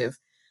imperative,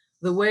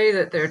 the way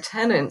that their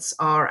tenants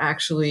are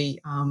actually,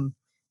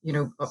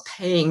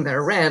 paying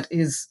their rent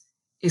is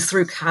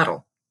through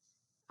cattle,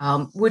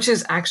 which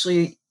is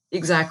actually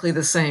exactly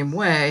the same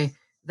way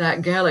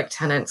that Gaelic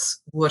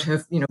tenants would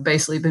have,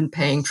 basically been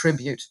paying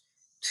tribute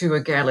to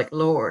a Gaelic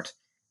lord.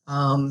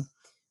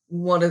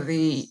 One of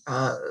the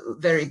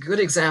very good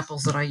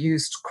examples that I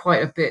used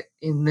quite a bit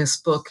in this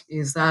book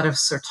is that of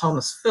Sir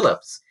Thomas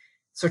Phillips.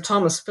 Sir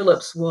Thomas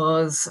Phillips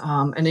was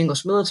an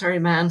English military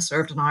man,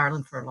 served in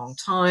Ireland for a long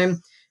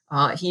time.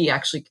 He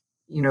actually,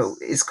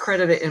 is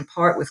credited in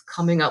part with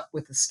coming up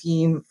with the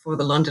scheme for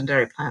the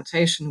Londonderry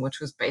Plantation, which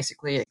was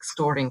basically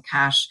extorting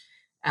cash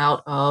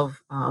out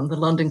of the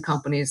London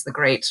companies, the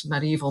great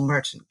medieval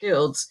merchant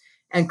guilds,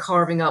 and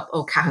carving up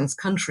O'Cahon's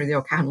country, the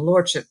O'Cahan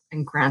lordship,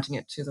 and granting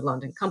it to the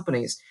London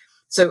companies.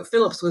 So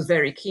Phillips was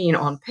very keen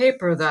on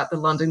paper that the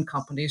London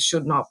companies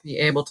should not be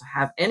able to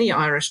have any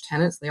Irish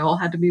tenants. They all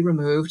had to be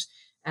removed,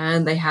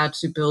 and they had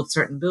to build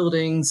certain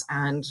buildings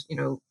and,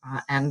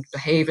 and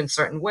behave in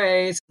certain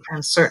ways,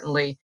 and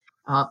certainly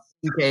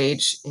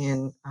engage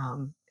in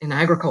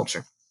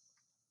agriculture.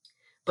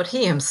 But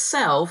he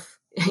himself,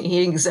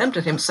 he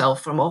exempted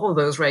himself from all of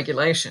those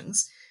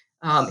regulations.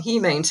 He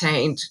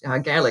maintained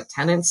Gaelic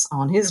tenants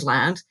on his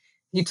land.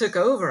 He took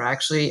over,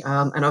 actually,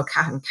 an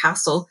O'Cahan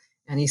castle,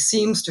 and he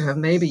seems to have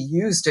maybe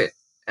used it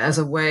as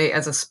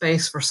a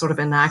space for sort of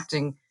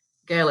enacting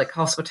Gaelic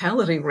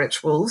hospitality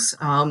rituals.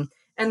 And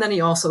then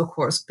he also, of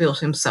course, built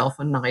himself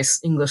a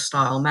nice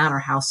English-style manor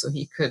house so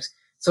he could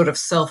sort of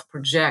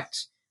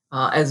self-project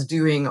as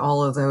doing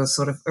all of those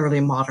sort of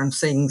early modern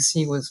things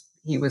he was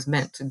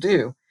meant to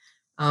do.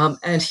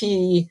 And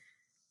he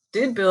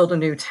did build a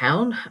new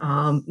town,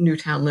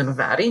 Newtown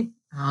Limavady,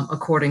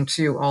 according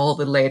to all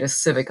the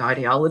latest civic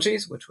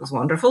ideologies, which was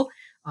wonderful.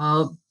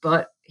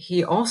 But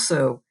he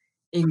also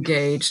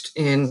engaged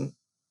in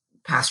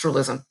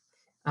pastoralism,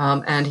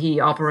 and he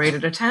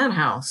operated a tan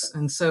house.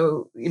 And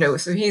so,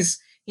 so he's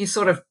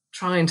sort of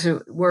trying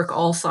to work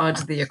all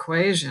sides of the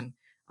equation,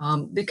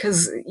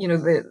 because,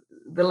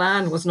 the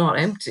land was not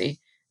empty.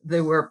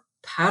 There were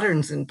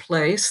patterns in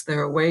place.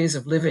 There are ways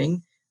of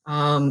living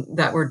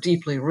that were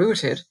deeply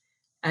rooted.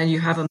 And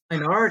you have a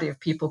minority of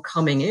people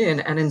coming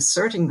in and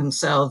inserting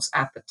themselves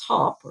at the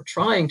top, or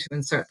trying to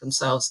insert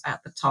themselves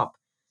at the top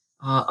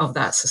of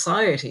that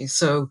society.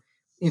 So,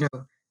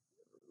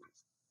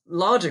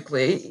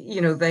 logically,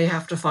 they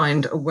have to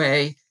find a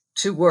way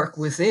to work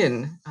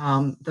within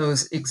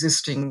those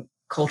existing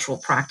cultural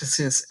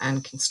practices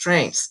and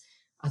constraints.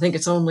 I think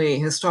it's only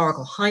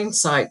historical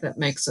hindsight that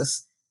makes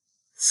us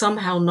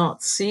somehow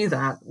not see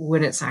that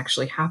when it's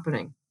actually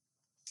happening.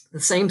 The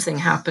same thing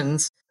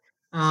happens,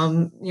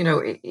 in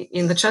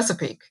the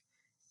Chesapeake.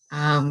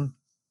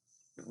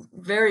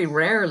 Very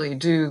rarely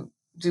do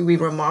we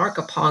remark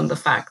upon the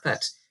fact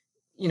that,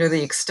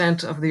 the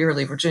extent of the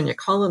early Virginia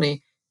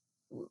colony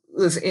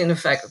was in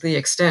effect the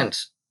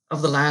extent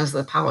of the lands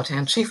of the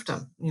Powhatan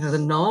chiefdom. The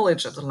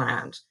knowledge of the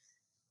land,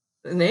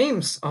 the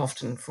names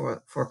often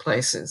for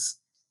places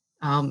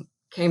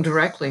came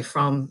directly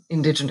from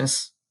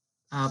indigenous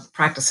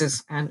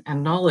practices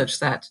and knowledge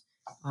that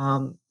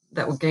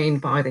were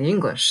gained by the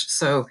English.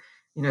 So,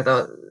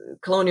 the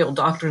colonial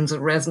doctrines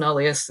of res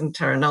nullius and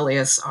terra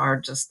nullius are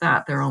just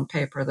that. They're on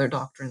paper, they're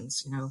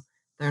doctrines,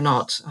 they're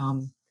not,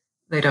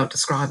 they don't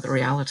describe the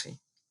reality.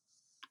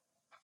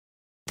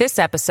 This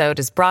episode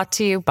is brought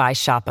to you by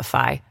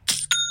Shopify.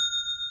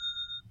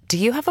 Do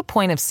you have a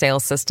point of sale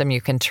system you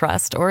can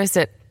trust, or is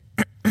it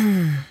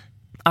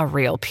a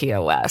real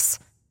POS?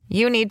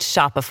 You need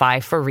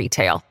Shopify for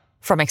retail.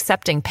 From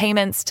accepting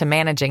payments to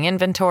managing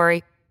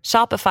inventory,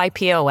 Shopify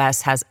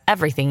POS has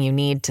everything you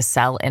need to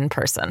sell in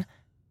person.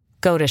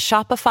 Go to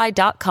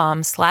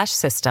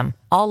shopify.com/system,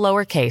 all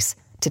lowercase,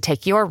 to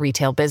take your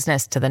retail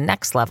business to the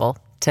next level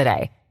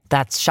today.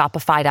 That's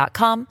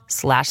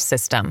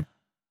shopify.com/system.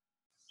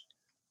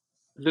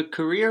 The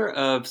career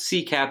of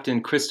Sea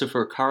Captain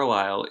Christopher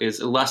Carlisle is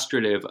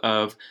illustrative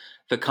of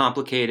the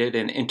complicated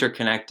and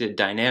interconnected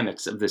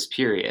dynamics of this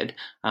period.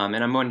 And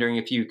I'm wondering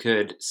if you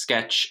could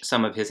sketch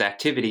some of his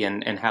activity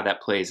and how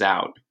that plays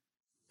out.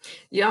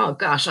 Yeah,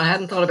 gosh, I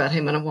hadn't thought about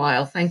him in a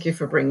while. Thank you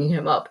for bringing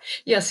him up.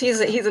 Yes, he's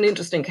an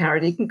interesting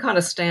character. He can kind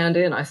of stand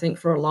in, I think,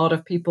 for a lot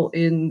of people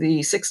in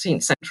the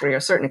 16th century, or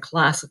a certain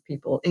class of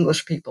people,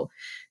 English people,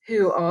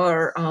 who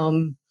are,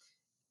 they're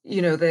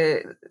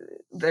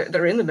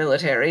in the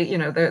military,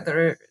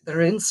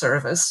 they're in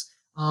service,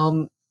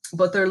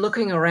 but they're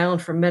looking around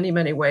for many,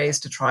 many ways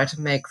to try to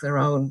make their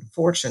own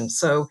fortune.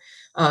 So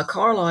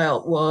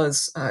Carlisle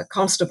was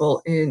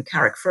constable in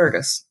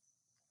Carrickfergus.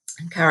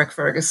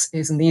 Carrickfergus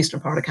is in the eastern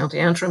part of County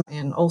Antrim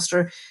in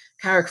Ulster.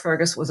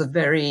 Carrickfergus was a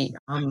very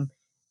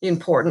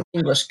important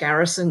English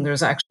garrison.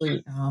 There's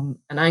actually an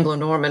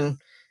Anglo-Norman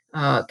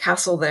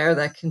castle there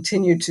that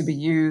continued to be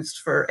used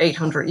for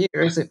 800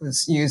 years. It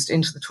was used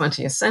into the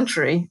 20th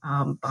century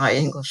by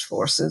English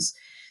forces.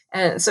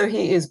 And so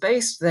he is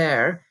based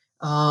there,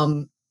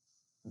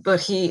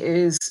 but he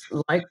is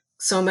like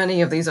so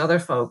many of these other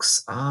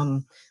folks.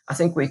 I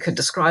think we could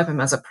describe him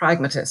as a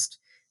pragmatist.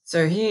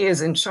 So he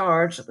is in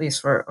charge, at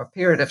least for a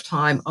period of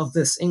time, of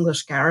this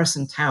English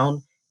garrison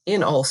town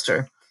in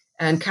Ulster.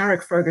 And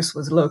Carrickfergus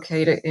was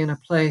located in a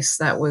place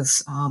that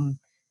was,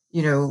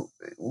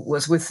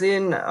 was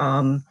within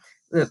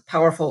the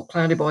powerful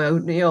Clandy-Boy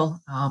O'Neill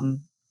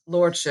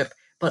lordship,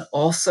 but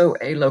also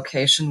a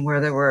location where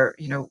there were,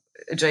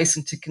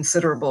 adjacent to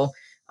considerable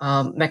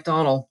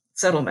MacDonald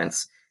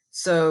settlements.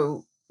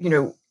 So,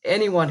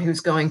 anyone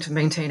who's going to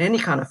maintain any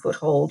kind of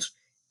foothold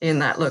in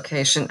that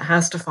location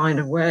has to find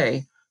a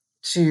way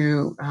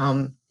to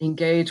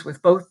engage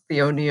with both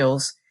the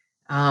O'Neills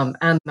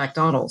and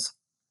MacDonalds.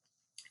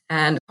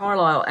 And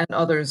Carlisle and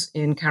others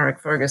in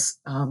Carrickfergus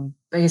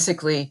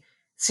basically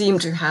seem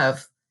to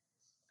have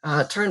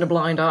turned a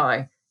blind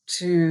eye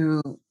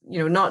to,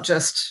 not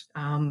just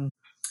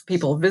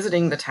people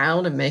visiting the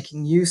town and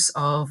making use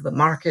of the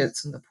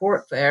markets and the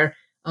port there,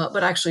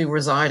 but actually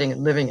residing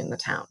and living in the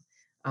town.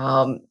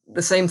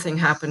 The same thing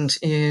happened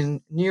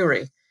in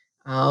Newry,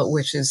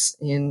 which is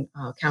in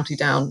County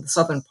Down, the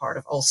southern part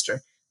of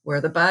Ulster, where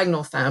the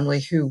Bagnall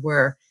family, who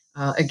were,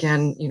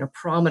 again,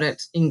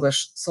 prominent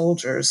English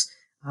soldiers,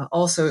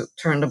 also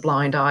turned a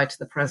blind eye to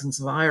the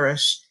presence of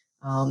Irish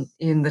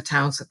in the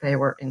towns that they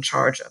were in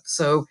charge of.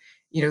 So,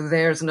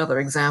 there's another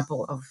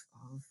example of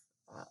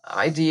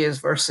ideas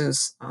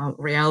versus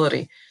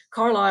reality.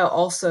 Carlisle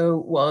also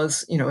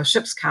was, a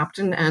ship's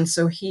captain, and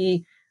so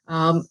he,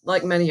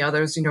 like many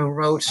others,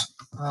 wrote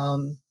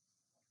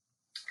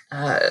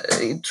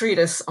a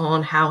treatise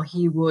on how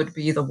he would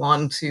be the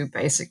one to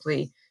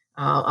basically,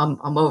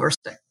 I'm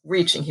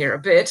overreaching here a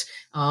bit,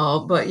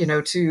 but,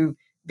 to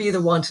be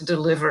the one to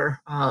deliver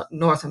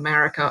North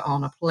America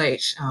on a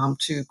plate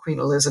to Queen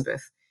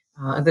Elizabeth.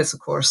 This, of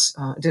course,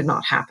 did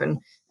not happen,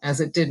 as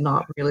it did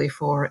not really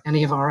for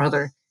any of our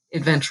other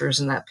adventurers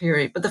in that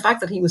period. But the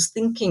fact that he was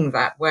thinking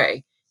that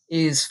way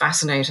is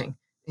fascinating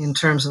in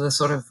terms of the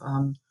sort of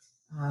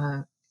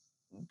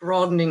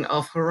broadening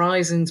of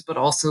horizons, but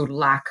also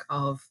lack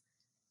of,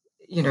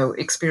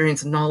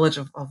 experience and knowledge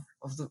of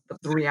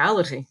the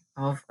reality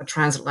of a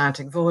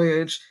transatlantic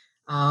voyage,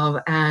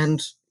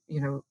 and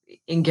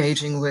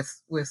engaging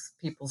with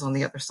peoples on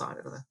the other side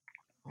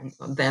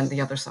of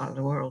the other side of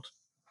the world.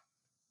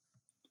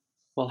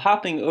 Well,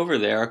 hopping over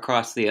there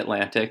across the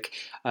Atlantic,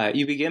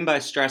 you begin by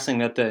stressing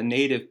that the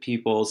native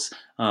peoples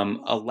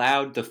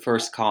allowed the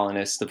first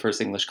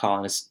English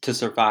colonists, to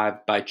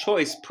survive by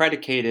choice,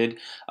 predicated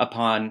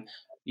upon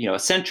a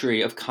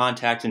century of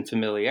contact and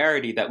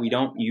familiarity that we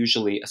don't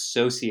usually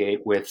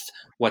associate with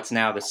what's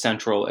now the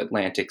central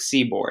Atlantic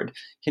seaboard.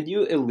 Can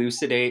you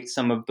elucidate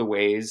some of the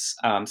ways,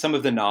 some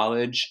of the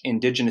knowledge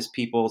indigenous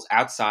peoples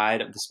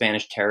outside of the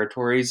Spanish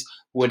territories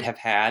would have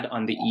had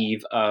on the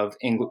eve of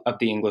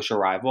the English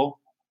arrival?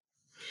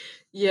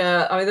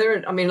 Yeah,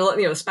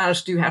 the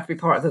Spanish do have to be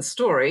part of the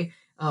story.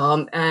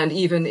 And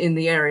even in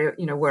the area,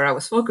 where I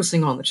was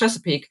focusing on the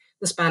Chesapeake,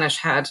 the Spanish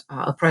had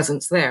a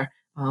presence there.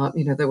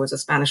 There was a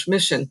Spanish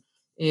mission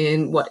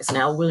in what is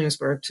now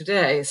Williamsburg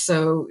today.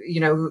 So,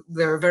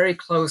 there are very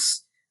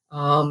close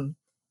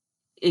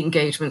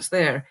engagements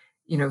there.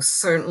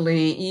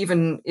 Certainly,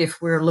 even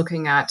if we're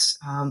looking at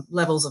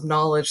levels of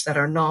knowledge that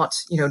are not,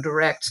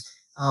 direct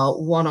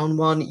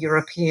one-on-one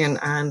European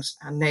and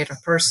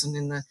native person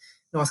in the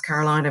North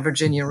Carolina,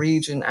 Virginia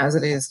region as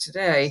it is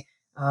today,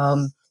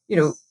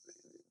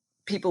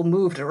 people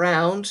moved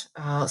around,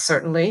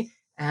 certainly,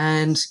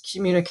 and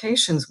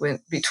communications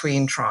went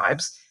between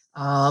tribes,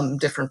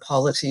 different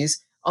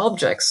polities,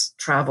 objects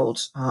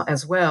traveled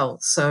as well.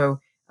 So,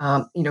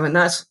 and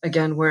that's,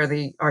 again, where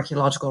the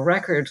archaeological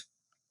record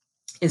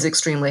is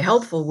extremely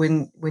helpful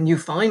when you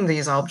find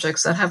these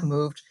objects that have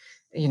moved,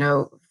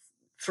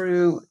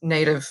 through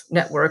native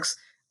networks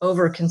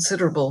over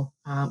considerable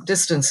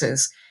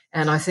distances.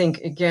 And I think,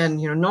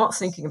 again, not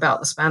thinking about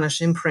the Spanish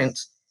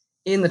imprint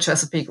in the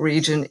Chesapeake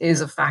region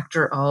is a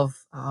factor of,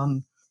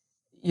 the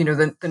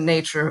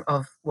nature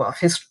of,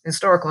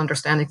 historical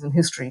understandings and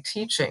history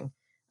teaching,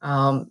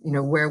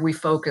 where we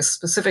focus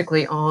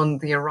specifically on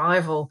the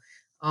arrival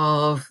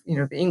of,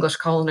 the English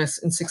colonists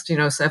in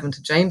 1607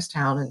 to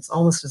Jamestown. And it's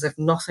almost as if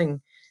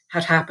nothing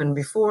had happened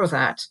before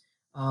that.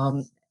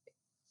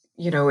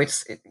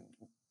 It's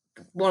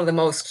one of the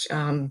most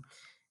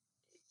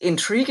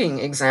intriguing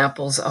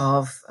examples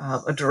of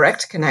a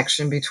direct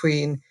connection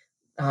between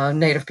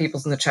native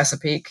peoples in the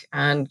Chesapeake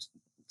and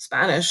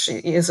Spanish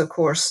is, of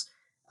course,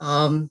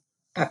 Papaqueno,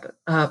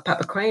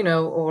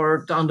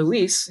 or Don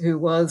Luis,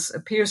 who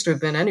appears to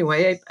have been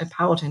anyway a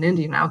Powhatan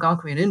Indian,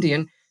 Algonquian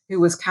Indian, who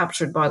was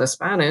captured by the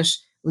Spanish,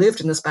 lived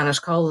in the Spanish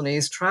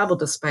colonies, traveled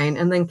to Spain,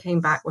 and then came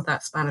back with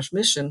that Spanish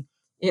mission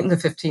in the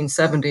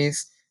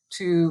 1570s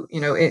to,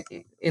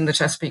 in the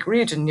Chesapeake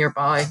region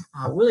nearby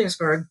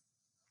Williamsburg,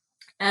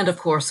 and of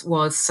course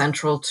was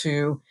central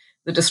to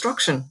the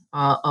destruction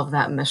of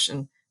that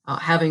mission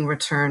having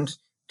returned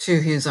to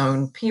his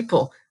own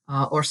people,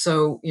 or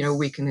so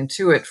we can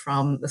intuit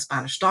from the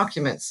Spanish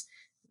documents.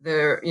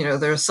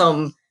 There's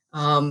some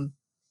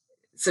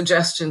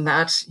suggestion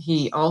that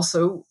he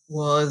also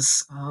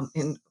was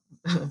in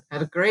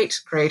at a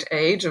great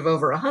age of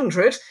over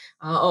 100,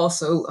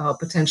 also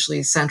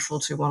potentially central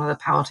to one of the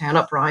Powhatan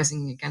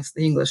uprising against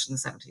the English in the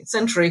 17th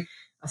century.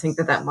 I think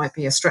that might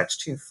be a stretch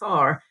too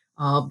far,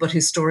 but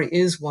his story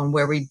is one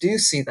where we do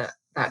see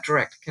that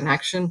direct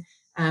connection.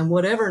 And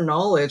whatever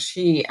knowledge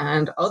he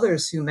and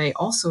others who may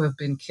also have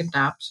been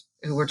kidnapped,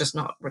 who were just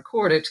not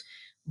recorded,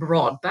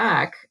 brought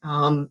back,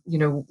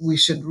 we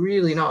should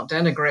really not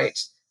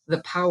denigrate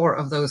the power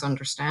of those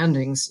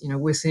understandings,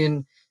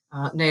 within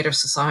Native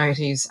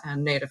societies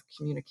and Native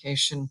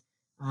communication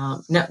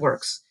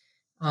networks.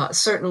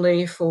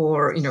 Certainly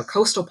for,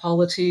 coastal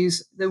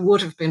polities, they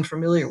would have been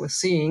familiar with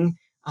seeing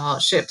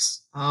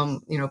ships,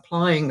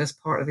 plying this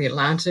part of the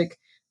Atlantic.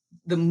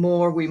 The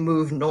more we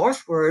move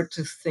northward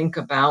to think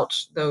about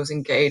those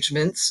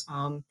engagements,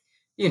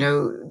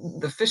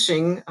 the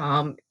fishing,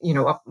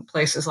 up in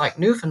places like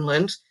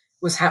Newfoundland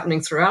was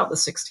happening throughout the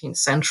 16th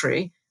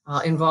century,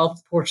 involved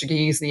the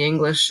Portuguese, the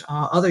English,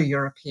 other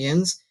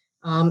Europeans,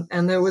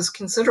 and there was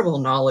considerable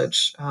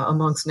knowledge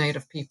amongst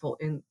Native people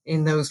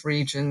in those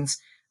regions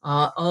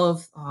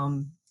of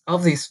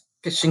these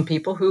fishing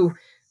people who,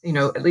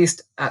 at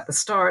least at the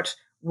start,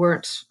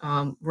 weren't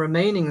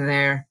remaining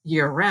there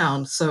year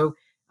round. So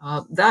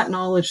that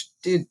knowledge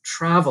did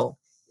travel.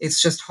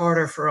 It's just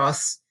harder for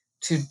us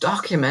to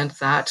document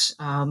that.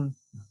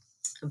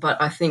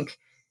 But I think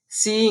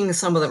seeing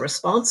some of the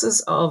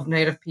responses of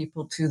Native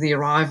people to the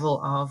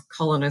arrival of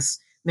colonists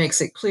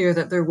makes it clear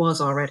that there was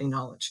already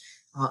knowledge.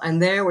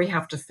 And there we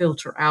have to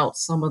filter out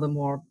some of the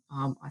more,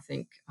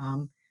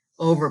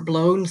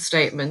 overblown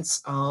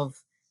statements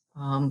of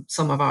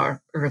some of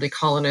our early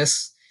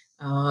colonists.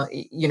 Thomas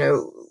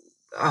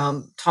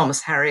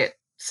Harriot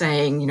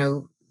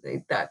saying,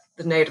 that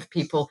the Native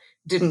people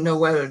didn't know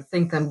whether to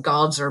think them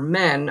gods or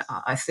men,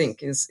 I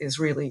think is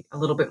really a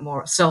little bit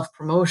more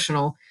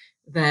self-promotional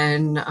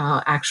than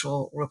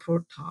actual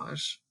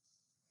reportage.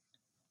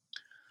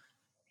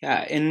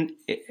 Yeah, in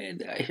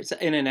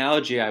an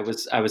analogy I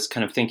was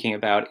kind of thinking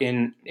about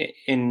in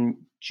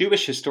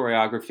Jewish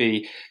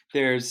historiography,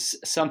 there's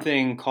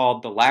something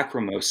called the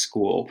Lachrymose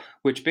school,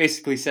 which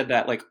basically said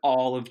that like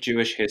all of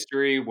Jewish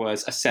history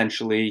was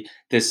essentially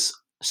this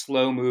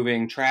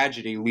slow-moving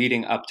tragedy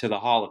leading up to the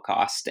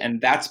Holocaust, and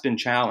that's been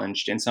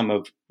challenged in some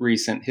of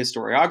recent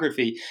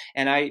historiography.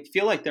 And I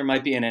feel like there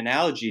might be an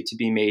analogy to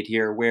be made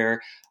here where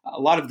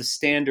a lot of the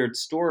standard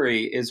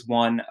story is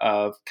one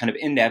of kind of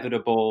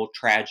inevitable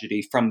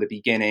tragedy from the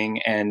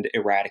beginning and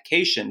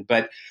eradication.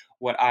 But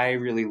what I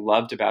really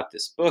loved about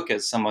this book,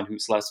 as someone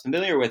who's less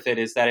familiar with it,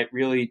 is that it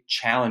really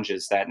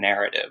challenges that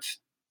narrative.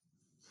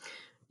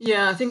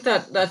 Yeah, I think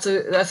that's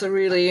a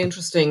really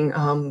interesting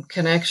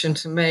connection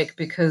to make,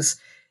 because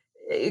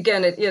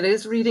again, it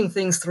is reading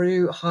things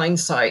through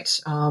hindsight,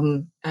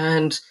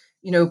 and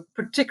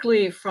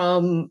particularly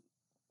from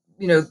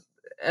an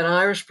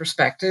Irish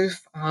perspective,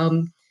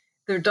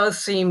 there does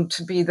seem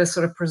to be this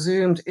sort of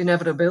presumed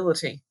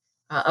inevitability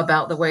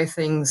about the way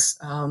things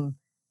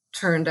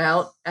turned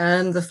out,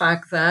 and the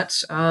fact that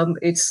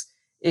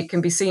it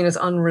can be seen as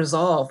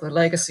unresolved. The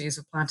legacies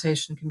of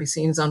plantation can be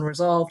seen as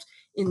unresolved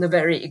in the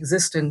very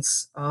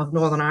existence of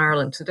Northern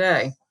Ireland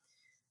today.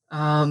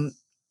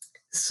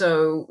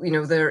 So,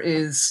 there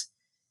is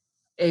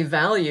a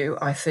value,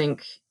 I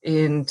think,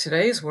 in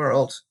today's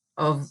world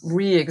of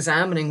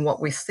re-examining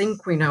what we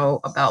think we know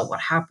about what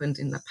happened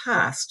in the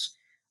past,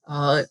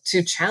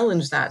 to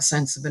challenge that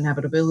sense of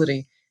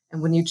inevitability.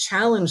 And when you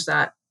challenge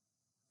that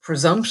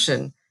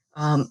presumption,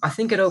 I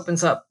think it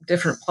opens up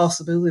different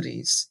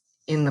possibilities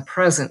in the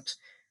present.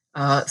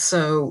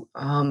 So,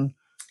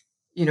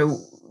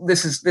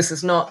 this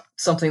is not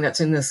something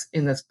that's in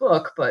this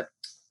book, but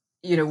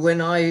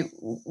when I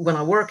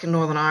work in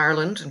Northern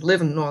Ireland and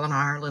live in Northern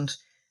Ireland,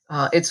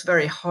 it's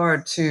very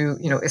hard to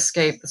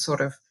escape the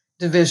sort of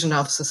division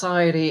of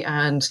society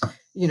and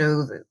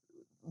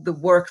the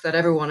work that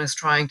everyone is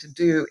trying to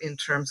do in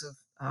terms of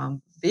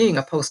being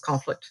a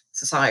post-conflict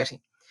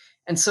society.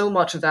 And so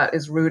much of that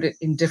is rooted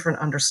in different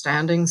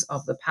understandings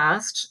of the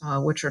past,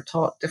 which are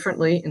taught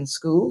differently in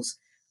schools.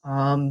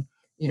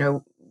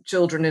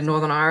 Children in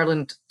Northern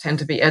Ireland tend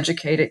to be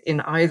educated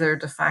in either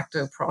de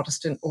facto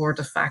Protestant or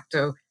de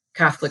facto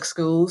Catholic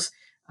schools.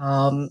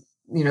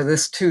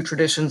 This two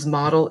traditions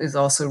model is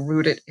also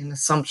rooted in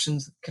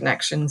assumptions of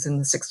connections in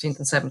the 16th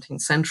and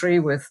 17th century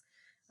with,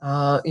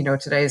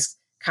 today's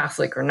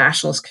Catholic or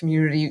nationalist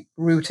community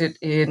rooted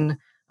in,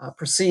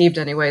 perceived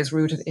anyways,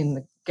 rooted in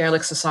the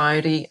Gaelic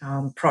society,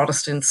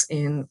 Protestants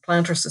in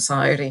planter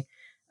society.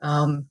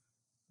 And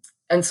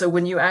so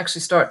when you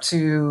actually start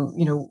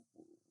to,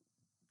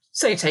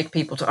 say, take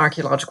people to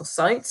archaeological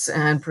sites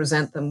and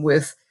present them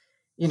with,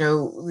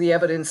 the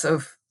evidence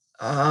of,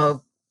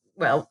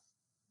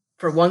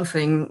 for one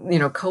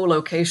thing,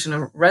 co-location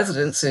of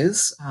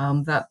residences,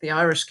 that the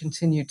Irish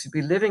continue to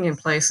be living in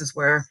places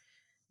where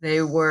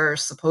they were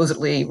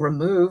supposedly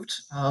removed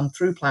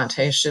through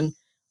plantation,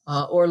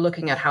 or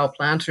looking at how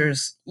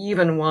planters,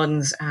 even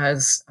ones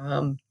as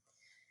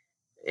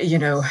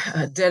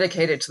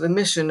dedicated to the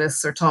mission as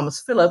Sir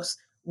Thomas Phillips,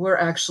 were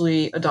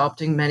actually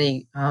adopting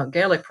many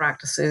Gaelic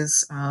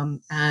practices,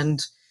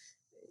 and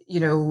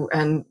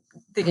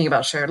thinking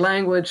about shared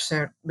language,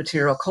 shared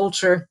material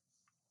culture.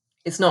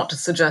 It's not to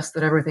suggest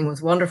that everything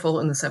was wonderful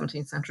in the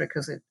 17th century,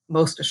 because it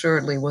most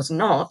assuredly was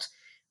not,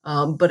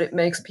 but it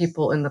makes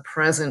people in the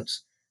present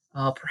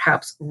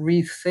perhaps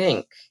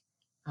rethink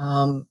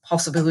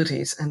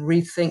possibilities and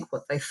rethink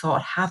what they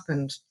thought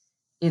happened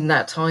in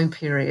that time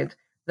period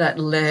that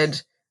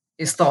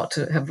is thought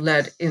to have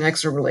led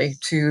inexorably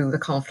to the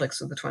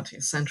conflicts of the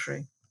 20th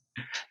century.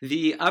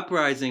 The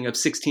uprising of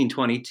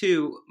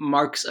 1622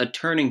 marks a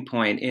turning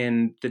point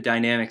in the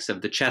dynamics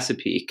of the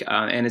Chesapeake,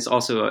 and is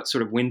also a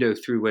sort of window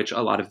through which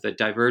a lot of the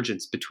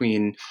divergence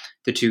between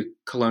the two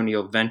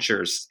colonial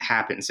ventures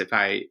happens, if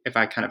I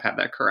kind of have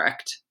that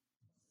correct.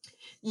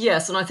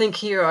 Yes, and I think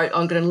here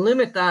I'm going to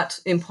limit that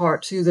in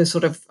part to the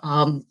sort of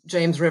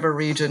James River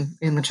region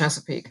in the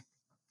Chesapeake.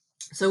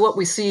 So what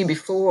we see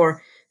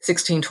before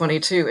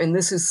 1622, and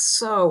this is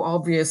so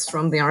obvious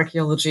from the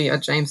archaeology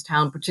at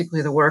Jamestown,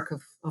 particularly the work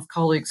of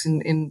colleagues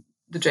in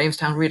the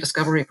Jamestown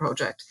Rediscovery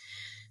Project,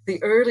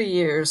 the early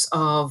years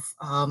of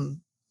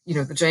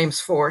the James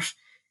Fort,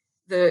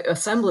 the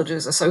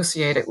assemblages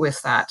associated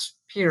with that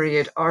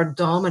period are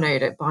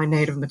dominated by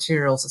native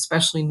materials,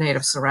 especially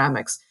native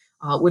ceramics,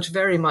 which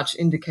very much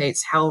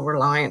indicates how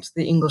reliant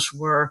the English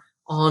were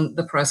on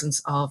the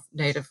presence of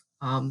native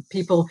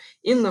people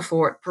in the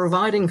fort,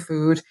 providing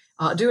food,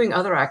 doing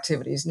other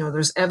activities.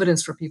 There's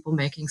evidence for people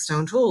making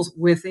stone tools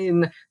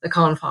within the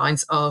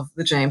confines of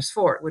the James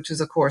Fort, which is,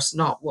 of course,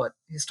 not what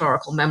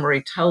historical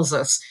memory tells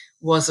us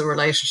was a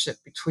relationship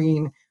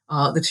between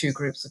the two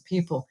groups of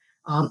people.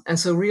 And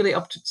so really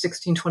up to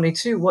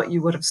 1622, what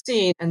you would have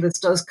seen, and this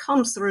does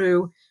come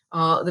through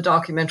the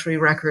documentary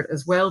record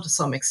as well to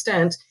some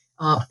extent,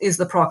 is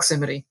the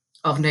proximity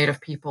of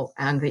native people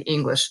and the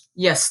English.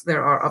 Yes,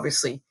 there are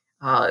obviously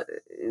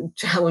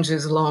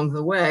challenges along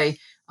the way,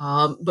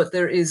 but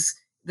there is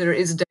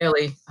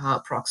daily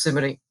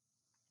proximity.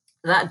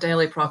 That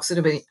daily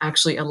proximity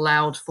actually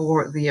allowed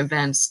for the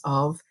events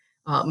of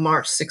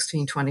March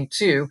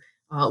 1622,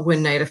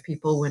 when native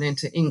people went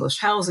into English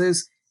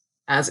houses,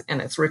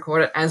 and it's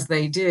recorded as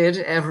they did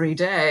every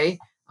day,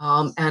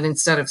 and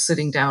instead of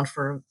sitting down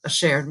for a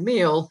shared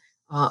meal,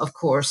 of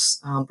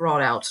course,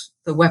 brought out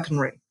the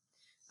weaponry.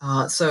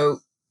 So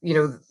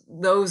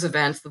those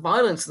events, the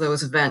violence of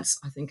those events,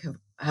 I think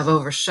have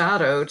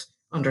overshadowed,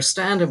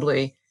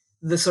 understandably,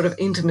 the sort of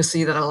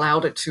intimacy that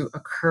allowed it to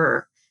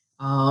occur,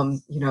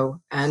 and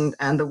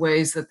the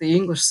ways that the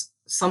English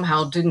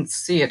somehow didn't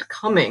see it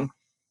coming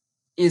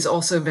is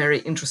also very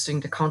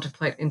interesting to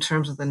contemplate in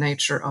terms of the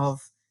nature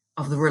of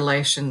the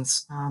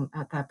relations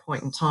at that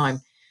point in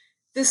time.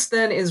 This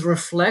then is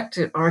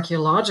reflected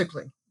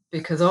archaeologically,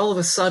 because all of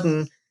a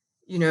sudden,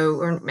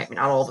 or maybe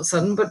not all of a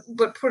sudden,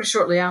 but pretty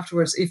shortly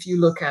afterwards, if you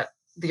look at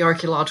the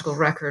archaeological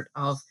record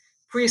of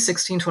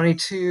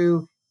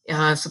pre-1622,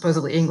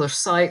 supposedly English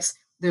sites,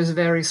 there's a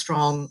very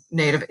strong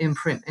native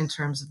imprint in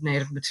terms of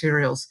native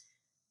materials.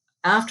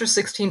 After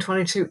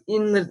 1622,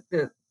 in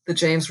the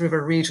James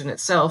River region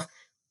itself,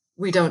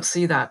 we don't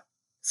see that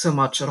so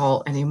much at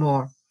all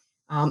anymore.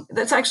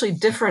 That's actually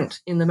different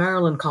in the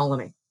Maryland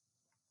colony.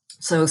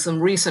 So some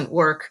recent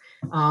work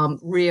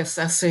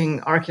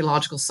reassessing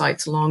archaeological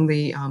sites along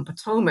the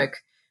Potomac,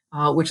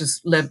 which is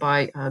led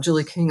by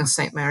Julie King of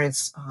St.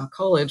 Mary's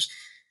College.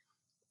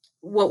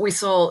 What we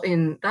saw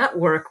in that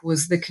work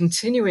was the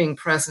continuing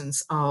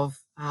presence of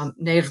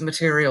native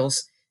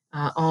materials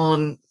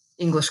on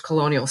English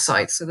colonial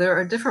sites. So there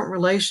are different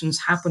relations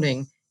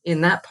happening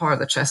in that part of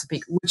the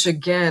Chesapeake, which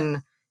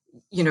again,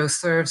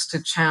 serves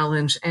to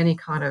challenge any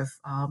kind of,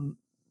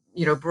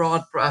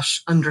 broad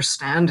brush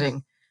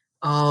understanding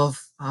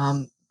of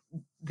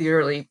the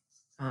early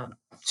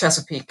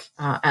Chesapeake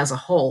as a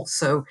whole.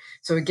 So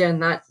again,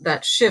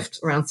 that shift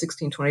around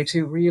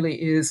 1622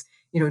 really is,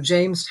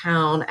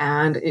 Jamestown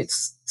and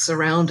its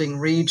surrounding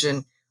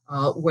region,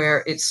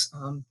 where it's,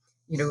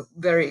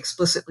 very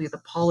explicitly the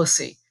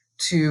policy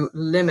to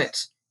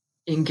limit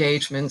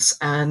engagements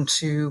and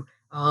to,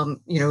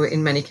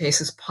 in many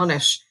cases,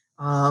 punish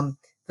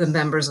the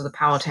members of the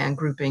Powhatan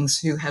groupings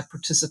who had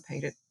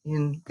participated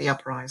in the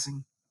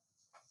uprising.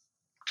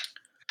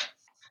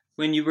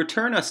 When you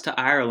return us to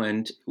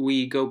Ireland,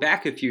 we go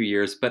back a few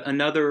years, but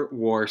another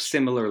war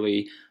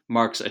similarly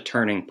marks a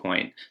turning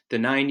point. The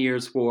 9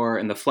 Years' War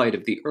and the flight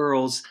of the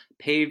Earls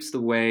paves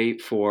the way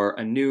for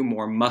a new,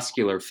 more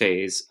muscular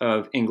phase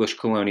of English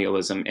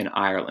colonialism in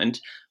Ireland.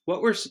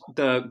 What were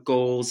the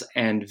goals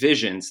and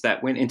visions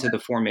that went into the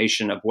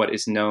formation of what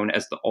is known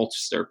as the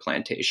Ulster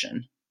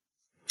Plantation?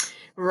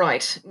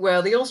 Right.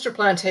 Well, the Ulster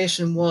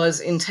Plantation was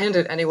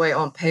intended anyway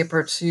on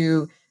paper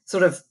to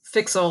sort of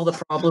fix all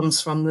the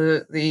problems from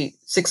the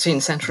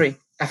 16th century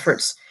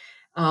efforts.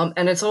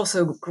 And it's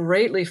also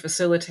greatly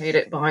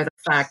facilitated by the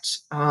fact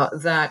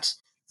that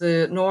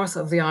the north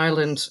of the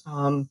island,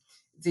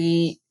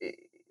 the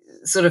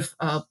sort of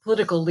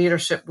political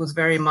leadership was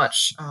very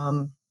much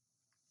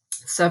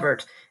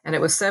severed, and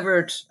it was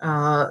severed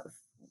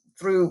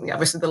through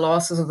obviously the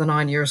losses of the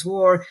 9 Years'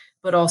 War,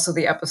 but also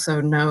the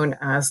episode known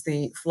as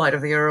the Flight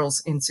of the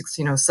Earls in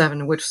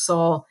 1607, which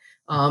saw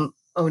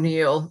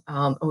O'Neill,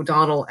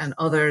 O'Donnell, and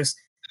others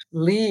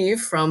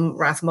leave from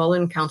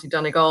Rathmullen, County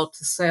Donegal,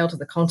 to sail to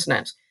the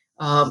continent.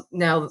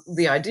 Now,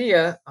 the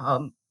idea,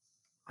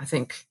 I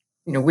think,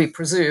 we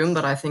presume,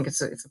 but I think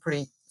it's a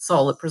pretty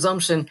solid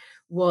presumption,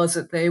 was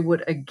that they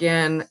would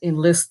again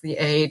enlist the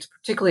aid,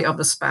 particularly of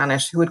the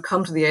Spanish, who had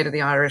come to the aid of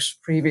the Irish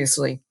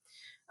previously.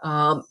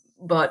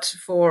 But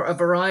for a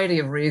variety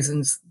of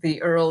reasons,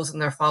 the earls and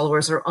their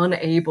followers are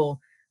unable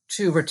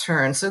to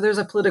return. So there's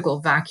a political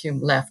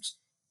vacuum left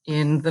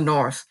in the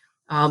north.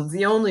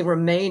 The only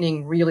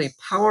remaining really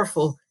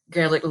powerful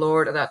Gaelic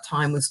lord at that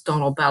time was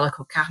Donald Balloch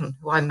O'Cahon,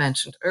 who I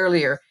mentioned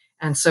earlier.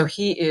 And so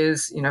he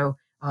is,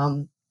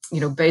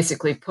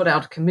 basically put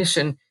out of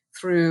commission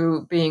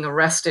through being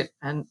arrested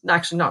and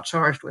actually not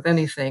charged with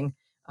anything,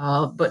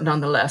 but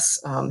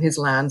nonetheless, his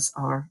lands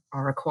are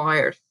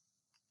acquired.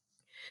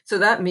 So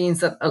that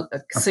means that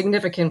a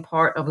significant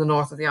part of the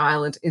north of the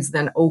island is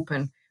then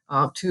open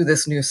to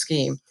this new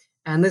scheme.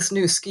 And this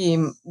new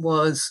scheme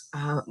was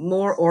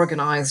more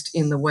organized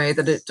in the way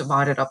that it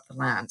divided up the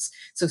lands.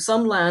 So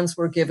some lands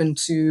were given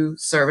to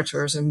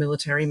servitors and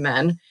military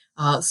men.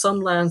 Some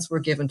lands were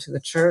given to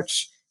the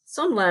church.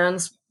 Some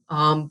lands,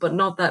 but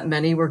not that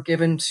many, were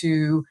given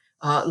to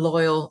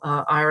loyal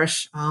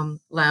Irish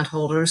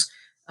landholders.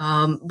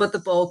 But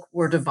the bulk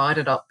were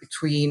divided up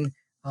between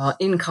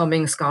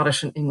incoming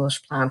Scottish and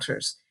English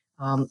planters.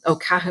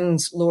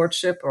 O'Cahon's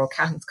lordship or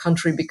O'Cahon's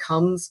country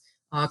becomes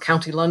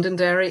County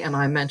Londonderry, and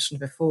I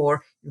mentioned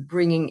before,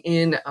 bringing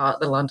in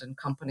the London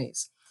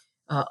companies.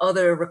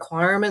 Other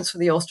requirements for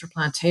the Ulster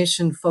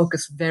plantation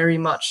focus very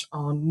much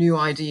on new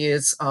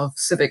ideas of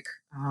civic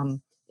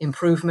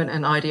improvement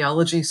and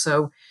ideology.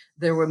 So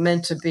there were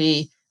meant to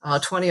be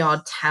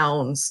 20-odd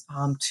towns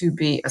to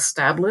be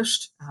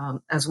established,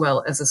 as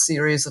well as a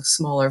series of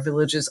smaller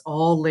villages,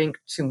 all linked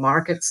to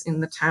markets in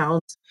the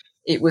towns.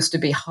 It was to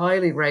be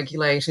highly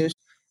regulated.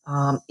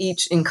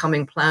 Each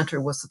incoming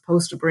planter was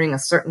supposed to bring a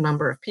certain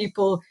number of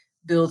people,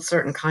 build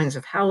certain kinds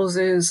of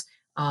houses,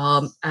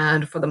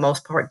 and for the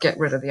most part, get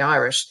rid of the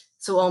Irish.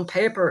 So on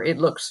paper, it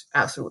looked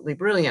absolutely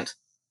brilliant.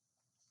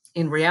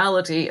 In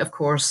reality, of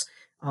course,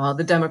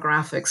 the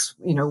demographics,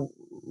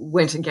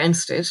 went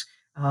against it.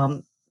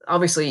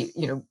 Obviously,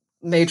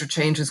 major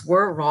changes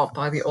were wrought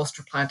by the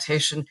Ulster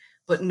plantation,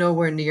 but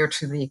nowhere near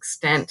to the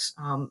extent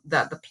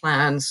that the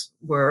plans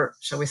were,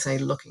 shall we say,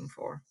 looking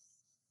for.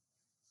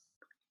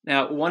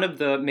 Now, one of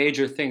the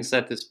major things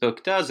that this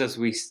book does, as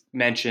we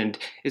mentioned,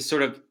 is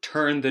sort of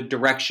turn the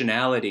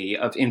directionality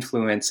of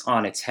influence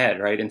on its head,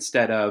 right?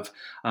 Instead of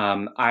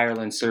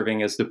Ireland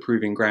serving as the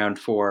proving ground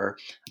for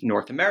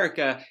North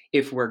America,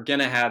 if we're going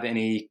to have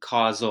any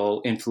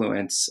causal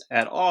influence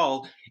at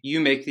all, you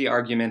make the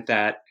argument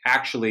that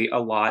actually a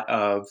lot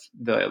of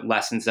the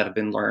lessons that have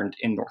been learned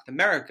in North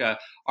America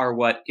are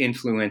what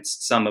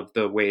influenced some of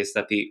the ways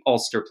that the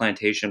Ulster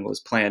plantation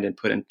was planned and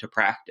put into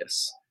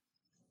practice.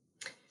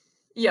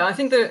 Yeah, I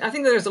think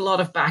there's a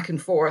lot of back and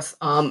forth,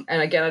 and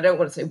again, I don't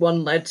want to say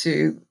one led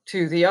to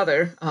the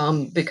other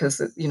because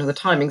the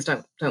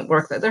timings don't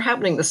work. They're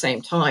happening at the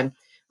same time.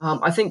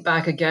 I think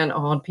back again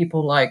on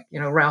people like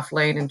Ralph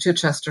Lane and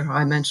Chichester, who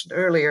I mentioned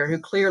earlier, who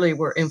clearly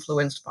were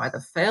influenced by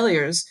the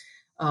failures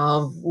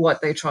of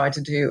what they tried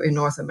to do in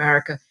North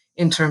America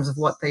in terms of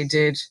what they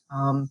did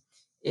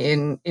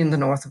in the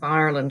north of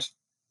Ireland.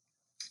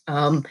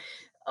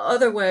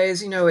 Other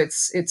ways,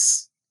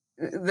 it's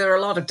there are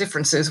a lot of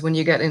differences when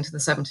you get into the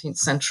 17th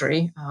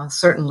century.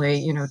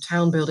 Certainly,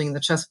 town building in the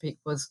Chesapeake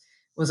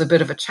was a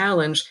bit of a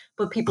challenge,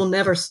 but people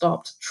never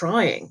stopped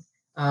trying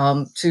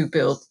to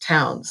build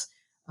towns.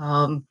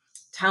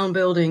 Town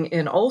building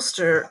in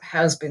Ulster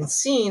has been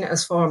seen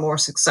as far more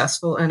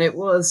successful, and it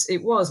was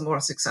more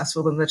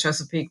successful than the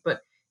Chesapeake,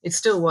 but it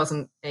still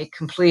wasn't a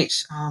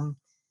complete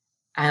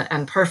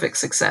and perfect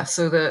success.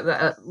 So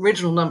the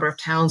original number of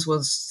towns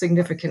was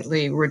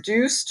significantly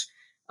reduced.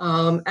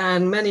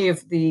 And many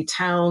of the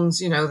towns,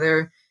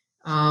 they're,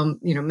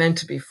 meant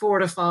to be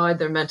fortified.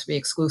 They're meant to be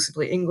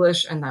exclusively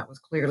English, and that was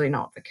clearly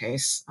not the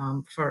case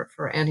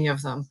for any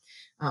of them.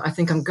 I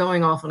think I'm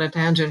going off on a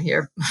tangent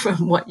here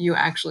from what you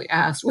actually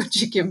asked. Would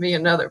you give me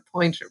another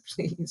pointer,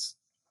 please?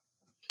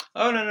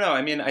 Oh, no.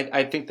 I mean,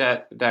 I think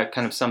that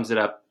kind of sums it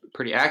up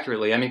pretty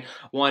accurately. I mean,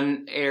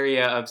 one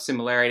area of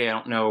similarity, I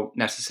don't know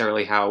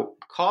necessarily how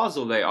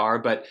causal they are,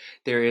 but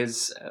there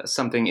is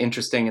something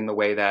interesting in the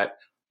way that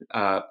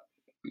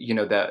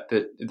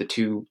the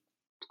two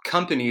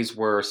companies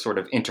were sort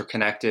of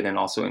interconnected and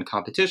also in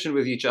competition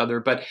with each other.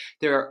 But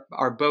there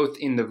are both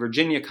in the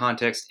Virginia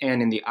context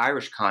and in the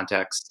Irish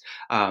context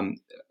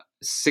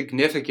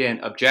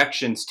significant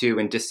objections to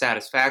and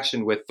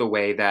dissatisfaction with the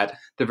way that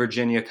the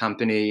Virginia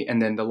company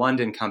and then the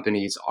London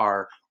companies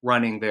are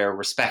running their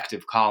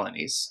respective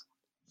colonies.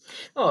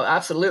 Oh,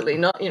 absolutely.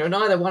 Not,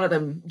 neither one of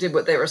them did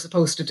what they were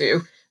supposed to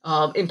do,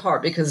 in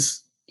part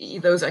because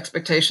those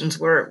expectations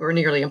were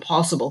nearly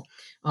impossible.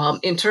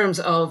 In terms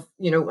of,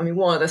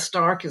 one of the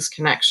starkest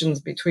connections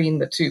between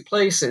the two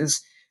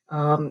places,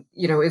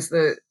 is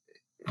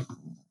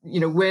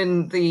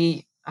when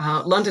the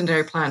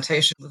Londonderry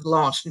plantation was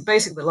launched,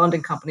 basically the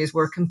London companies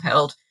were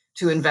compelled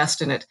to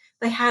invest in it.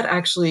 They had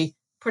actually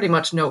pretty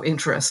much no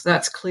interest.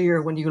 That's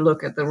clear when you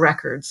look at the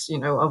records,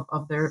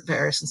 of their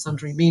various and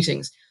sundry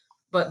meetings.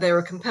 But they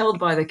were compelled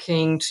by the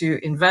king to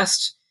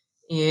invest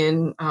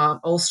in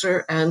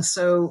Ulster, and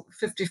so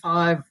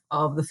 55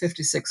 of the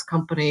 56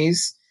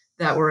 companies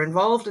that were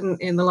involved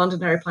in the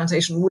Londonderry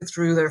plantation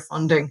withdrew their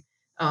funding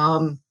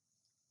 55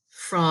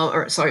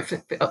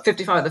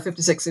 of the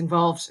 56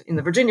 involved in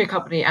the Virginia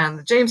Company and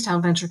the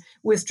Jamestown venture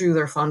withdrew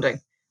their funding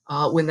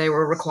when they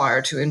were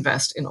required to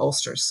invest in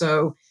Ulster.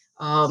 So,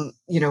 I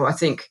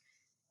think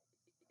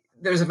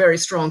there's a very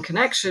strong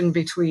connection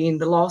between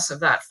the loss of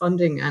that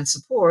funding and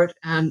support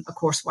and, of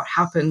course, what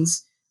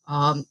happens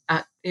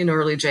in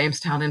early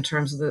Jamestown in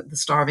terms of the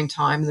starving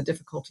time and the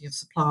difficulty of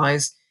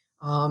supplies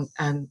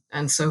and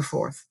so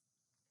forth.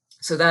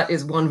 So that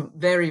is one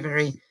very,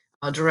 very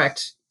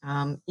direct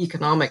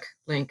economic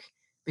link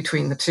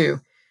between the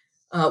two.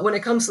 When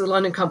it comes to the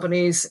London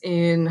companies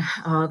in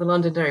the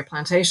Londonderry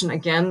plantation,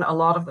 again, a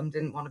lot of them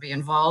didn't want to be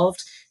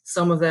involved.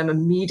 Some of them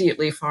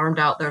immediately farmed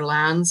out their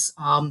lands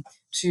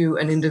to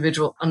an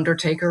individual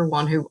undertaker,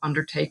 one who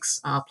undertakes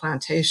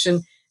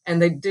plantation,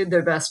 and they did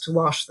their best to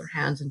wash their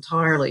hands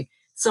entirely.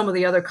 Some of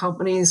the other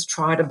companies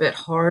tried a bit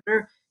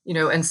harder,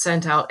 and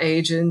sent out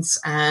agents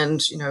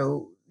and,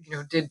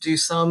 did do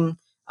some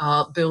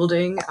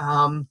building,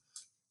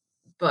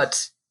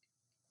 but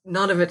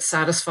none of it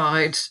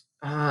satisfied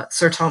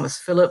Sir Thomas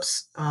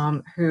Phillips,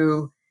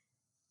 who,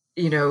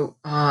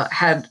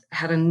 had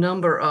a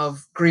number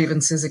of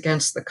grievances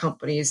against the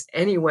companies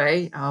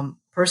anyway,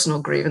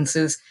 personal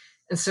grievances.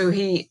 And so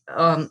he,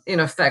 in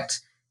effect,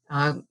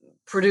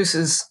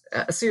 produces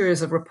a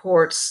series of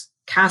reports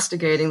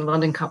castigating the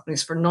London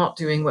companies for not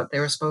doing what they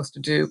were supposed to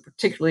do,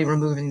 particularly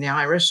removing the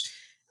Irish.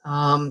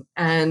 And,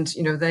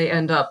 they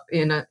end up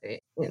in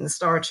the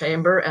Star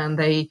Chamber, and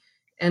they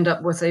end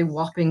up with a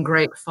whopping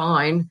great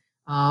fine,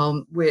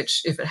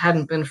 which, if it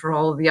hadn't been for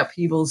all of the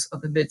upheavals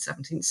of the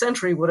mid-17th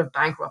century, would have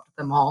bankrupted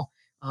them all.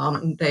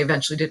 They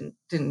eventually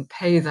didn't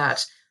pay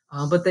that,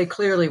 but they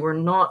clearly were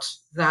not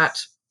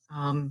that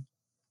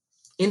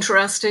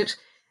interested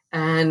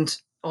and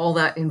all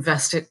that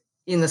invested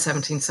in the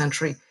 17th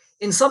century.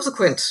 In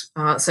subsequent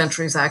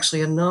centuries,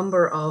 actually, a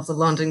number of the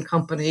London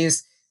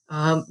companies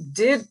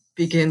did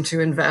begin to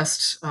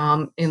invest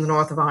in the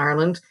north of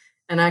Ireland.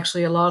 And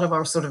actually, a lot of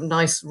our sort of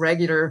nice,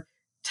 regular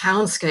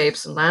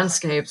townscapes and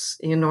landscapes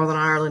in Northern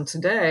Ireland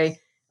today,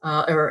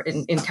 or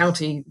in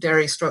County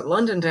Derry /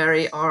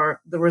 Londonderry,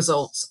 are the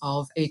results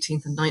of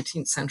 18th and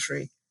 19th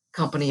century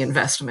company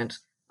investment,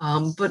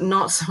 but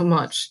not so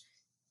much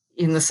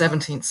in the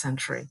 17th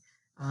century.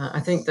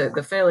 I think that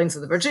the failings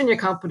of the Virginia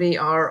Company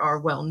are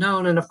well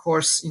known, and of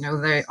course,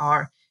 they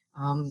are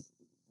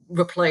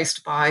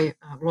replaced by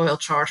Royal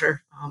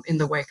Charter in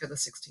the wake of the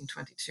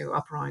 1622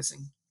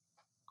 uprising.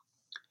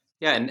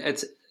 Yeah, and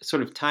it's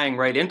sort of tying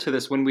right into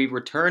this. When we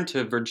return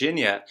to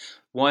Virginia,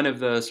 one of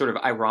the sort of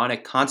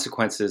ironic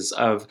consequences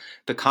of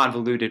the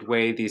convoluted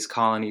way these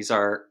colonies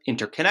are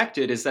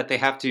interconnected is that they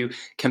have to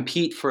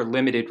compete for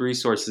limited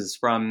resources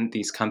from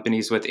these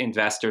companies with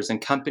investors,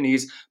 and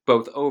companies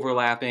both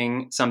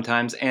overlapping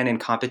sometimes and in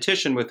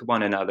competition with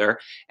one another.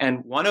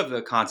 And one of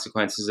the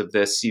consequences of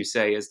this, you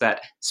say, is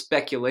that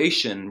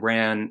speculation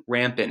ran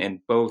rampant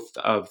in both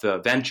of the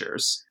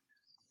ventures.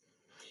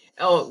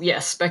 Oh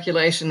yes,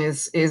 speculation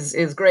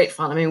is great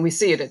fun. I mean, we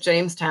see it at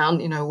Jamestown,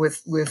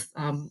 with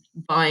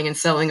buying and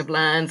selling of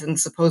lands and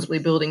supposedly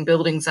building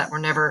buildings that were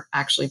never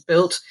actually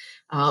built,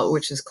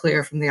 which is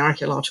clear from the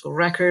archaeological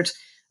record.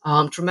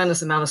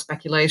 Tremendous amount of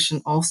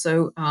speculation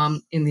also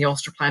in the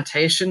Ulster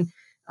plantation.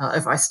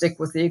 If I stick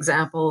with the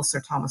example,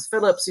 Sir Thomas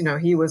Phillips,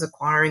 he was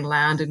acquiring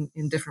land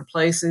in different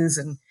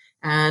places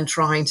and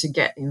trying to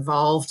get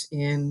involved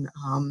in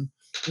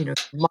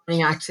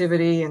mining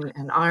activity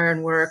and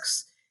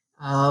ironworks.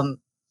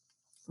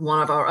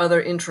 One of our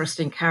other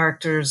interesting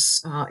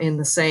characters in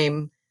the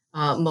same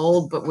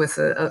mold, but with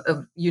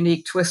a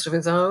unique twist of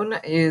his own,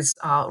 is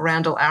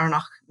Randall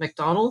Arnach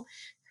MacDonald,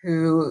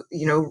 who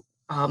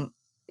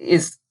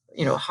is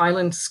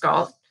Highland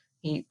Scot.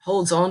 He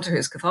holds on to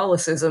his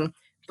Catholicism,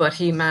 but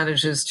he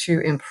manages to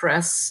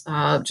impress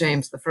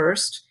James I,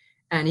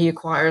 and he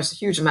acquires a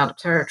huge amount of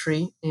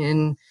territory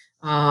in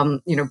he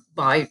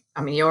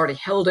already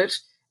held it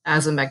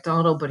as a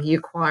MacDonald, but he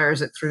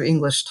acquires it through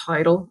English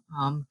title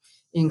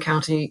in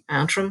County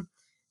Antrim.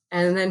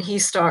 And then he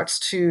starts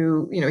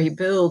to, he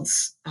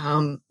builds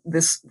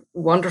this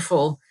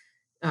wonderful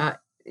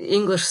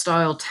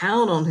English-style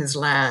town on his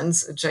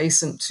lands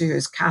adjacent to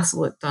his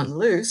castle at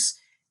Dunluce.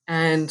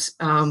 And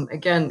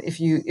again, if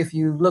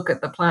you look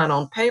at the plan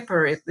on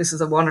paper, this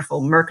is a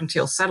wonderful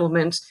mercantile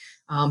settlement.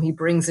 He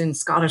brings in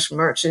Scottish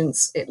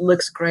merchants. It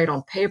looks great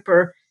on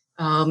paper,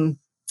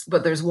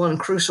 but there's one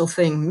crucial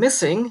thing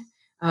missing,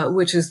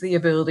 which is the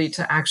ability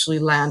to actually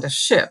land a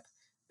ship,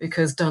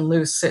 because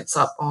Dunluce sits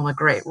up on a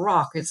great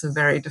rock. It's a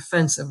very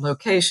defensive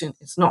location.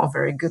 It's not a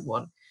very good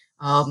one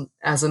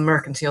as a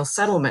mercantile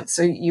settlement.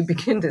 So you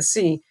begin to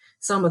see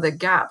some of the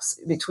gaps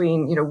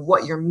between,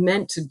 what you're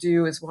meant to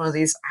do as one of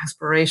these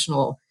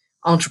aspirational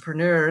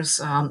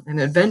entrepreneurs and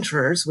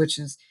adventurers, which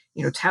is,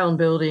 town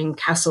building,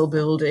 castle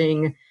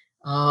building,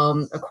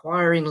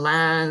 acquiring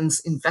lands,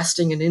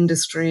 investing in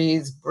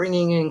industries,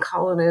 bringing in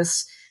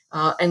colonists.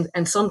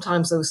 And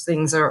sometimes those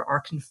things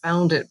are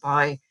confounded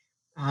by,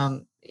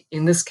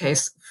 in this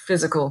case,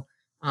 physical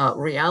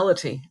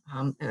reality.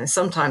 And it's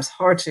sometimes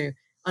hard to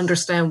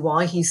understand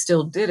why he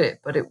still did it,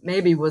 but it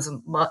maybe was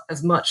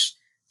as much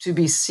to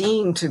be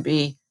seen to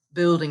be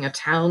building a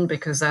town,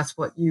 because that's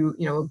what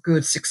a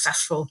good,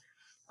 successful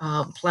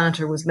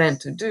planter was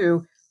meant to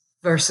do,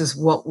 versus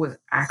what was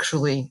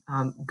actually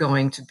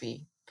going to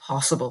be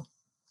possible.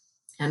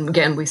 And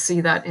again, we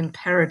see that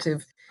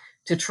imperative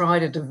to try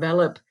to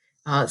develop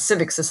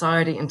civic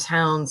society in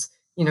towns,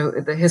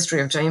 the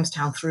history of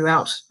Jamestown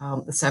throughout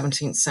the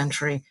 17th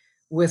century,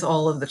 with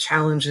all of the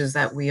challenges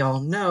that we all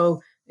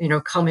know,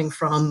 coming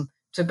from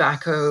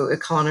tobacco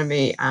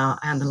economy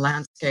and the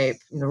landscape,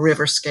 the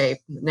riverscape,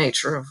 the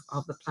nature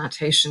of the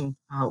plantation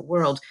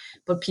world.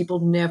 But people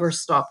never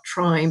stopped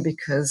trying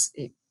because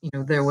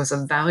there was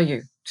a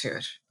value to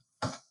it.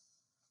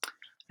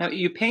 Now,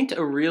 you paint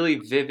a really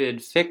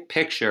vivid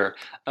picture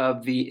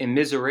of the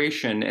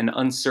immiseration and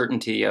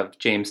uncertainty of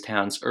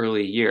Jamestown's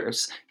early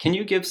years. Can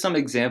you give some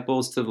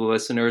examples to the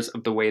listeners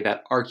of the way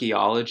that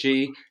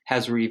archaeology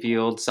has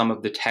revealed some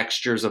of the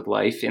textures of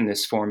life in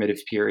this formative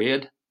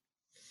period?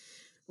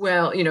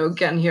 Well,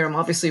 again, here I'm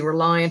obviously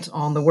reliant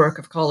on the work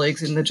of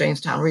colleagues in the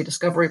Jamestown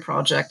Rediscovery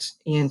Project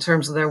in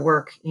terms of their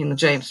work in the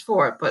James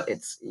Fort. But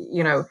it's,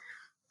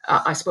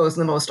 I suppose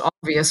the most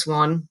obvious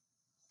one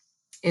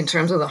in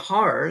terms of the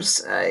horrors,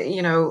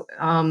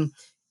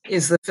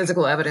 is the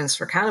physical evidence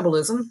for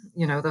cannibalism.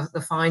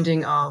 The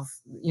finding of,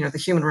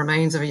 the human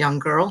remains of a young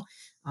girl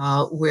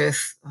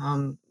with,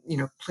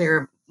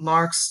 clear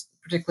marks,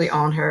 particularly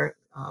on her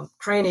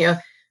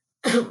crania,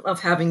 of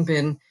having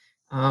been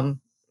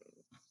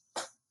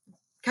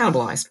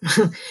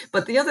cannibalized.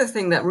 But the other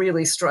thing that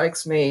really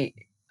strikes me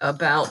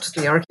about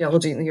the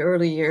archaeology in the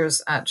early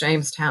years at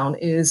Jamestown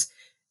is,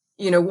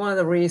 one of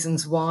the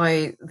reasons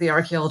why the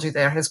archaeology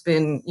there has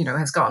been,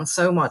 has gotten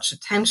so much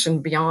attention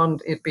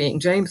beyond it being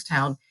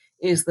Jamestown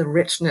is the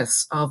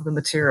richness of the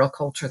material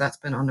culture that's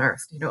been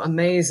unearthed.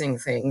 Amazing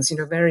things,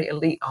 very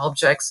elite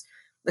objects,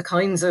 the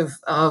kinds of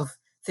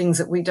things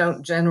that we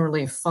don't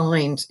generally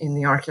find in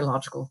the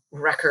archaeological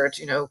record,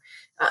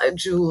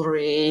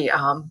 jewelry,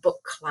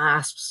 book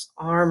clasps,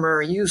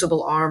 armor,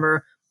 usable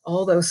armor,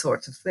 all those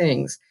sorts of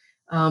things.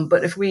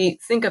 But if we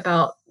think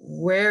about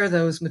where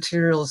those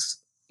materials,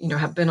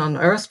 have been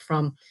unearthed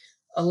from,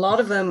 a lot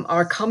of them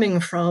are coming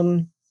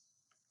from,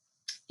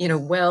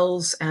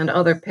 wells and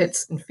other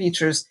pits and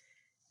features,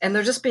 and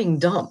they're just being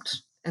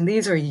dumped. And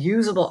these are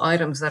usable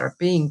items that are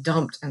being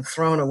dumped and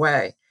thrown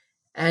away.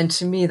 And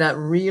to me, that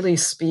really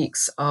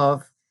speaks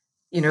of,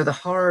 the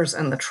horrors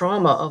and the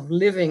trauma of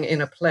living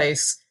in a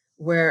place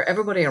where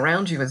everybody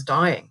around you is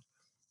dying.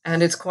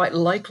 And it's quite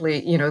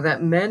likely,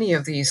 that many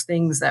of these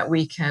things that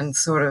we can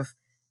sort of,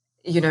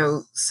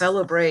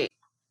 celebrate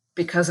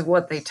because of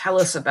what they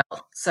tell us about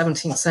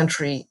 17th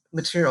century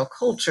material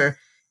culture,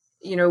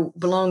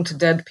 belong to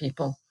dead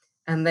people.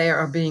 And they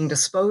are being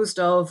disposed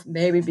of,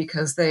 maybe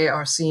because they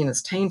are seen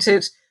as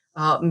tainted,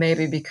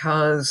 maybe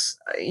because,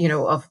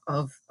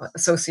 of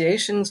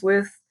associations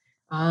with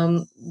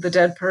the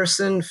dead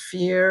person,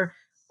 fear,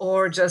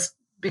 or just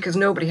because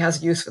nobody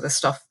has use for this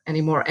stuff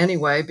anymore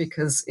anyway,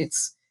 because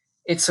it's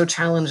so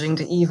challenging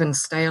to even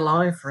stay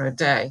alive for a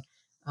day.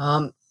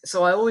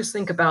 So I always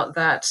think about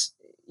that,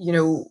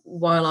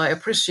 while I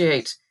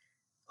appreciate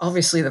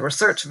obviously the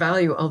research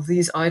value of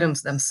these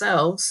items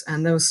themselves,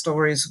 and those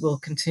stories will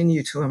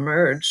continue to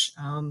emerge,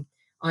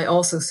 I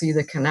also see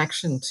the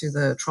connection to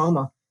the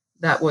trauma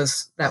that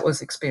was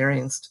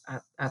experienced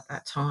at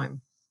that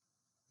time.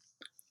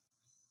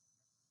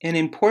 An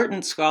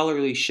important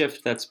scholarly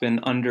shift that's been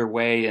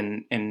underway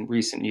in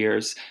recent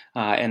years,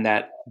 and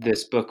that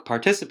this book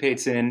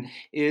participates in,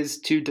 is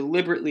to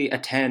deliberately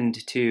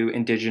attend to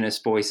Indigenous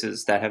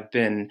voices that have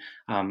been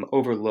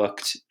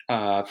overlooked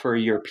for a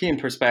European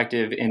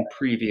perspective in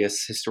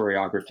previous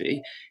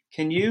historiography.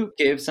 Can you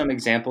give some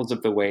examples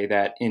of the way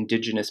that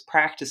Indigenous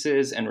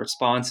practices and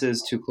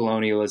responses to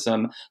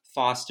colonialism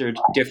fostered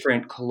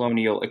different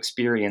colonial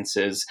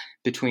experiences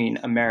between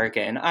America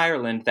and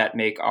Ireland that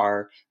make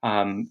our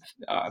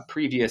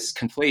previous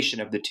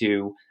conflation of the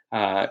two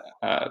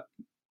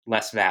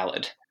less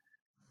valid?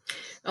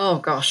 Oh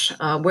gosh,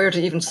 where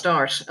to even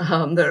start?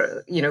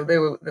 There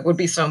would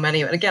be so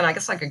many. And again, I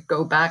guess I could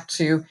go back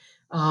to,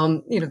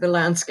 the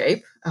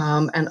landscape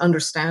and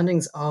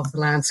understandings of the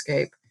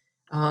landscape.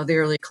 The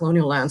early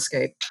colonial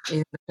landscape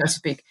in the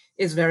Chesapeake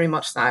is very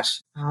much that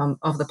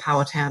of the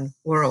Powhatan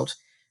world.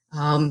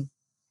 I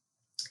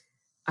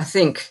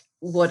think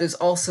what is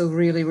also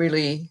really,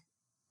 really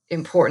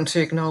important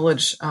to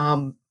acknowledge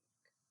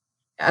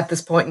at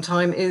this point in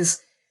time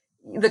is,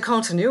 the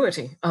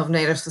continuity of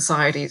Native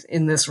societies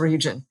in this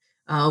region,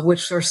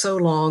 which for so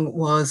long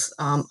was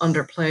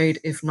underplayed,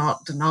 if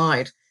not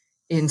denied,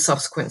 in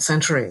subsequent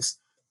centuries.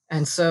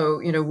 And so,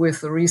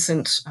 with the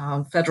recent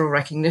federal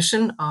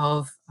recognition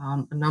of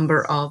a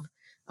number of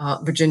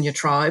Virginia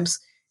tribes,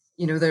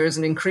 there is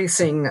an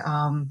increasing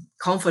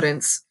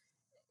confidence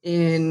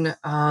in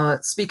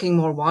speaking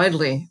more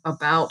widely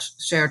about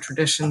shared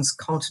traditions,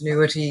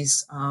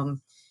 continuities,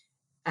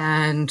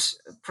 and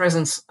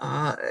presence,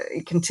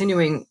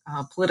 continuing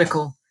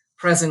political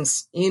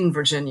presence in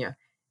Virginia.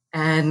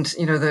 And,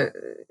 the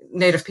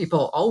Native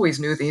people always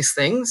knew these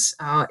things.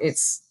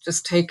 It's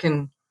just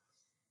taken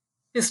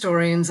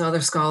historians, other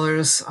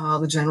scholars,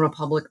 the general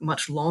public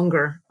much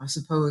longer, I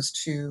suppose,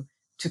 to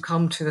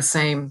come to the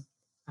same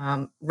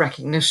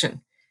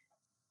recognition.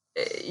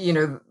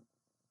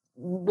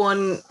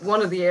 One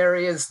of the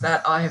areas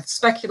that I have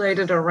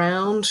speculated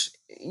around,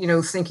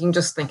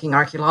 thinking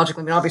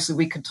archaeologically. I mean, obviously,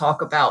 we could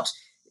talk about,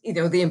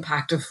 the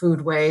impact of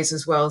foodways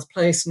as well as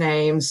place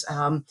names,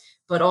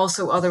 but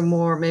also other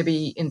more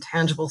maybe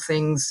intangible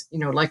things,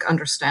 like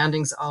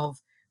understandings of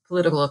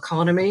political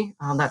economy.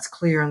 That's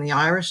clear in the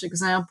Irish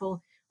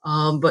example,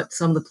 but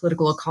some of the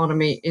political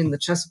economy in the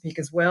Chesapeake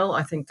as well.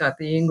 I think that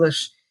the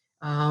English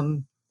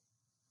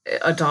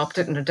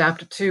adopted and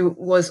adapted to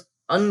was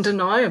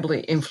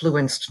undeniably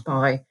influenced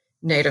by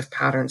native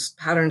patterns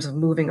of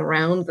moving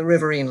around the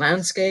riverine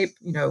landscape,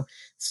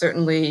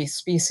 certainly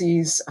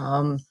species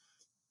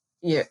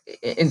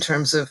in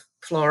terms of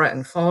flora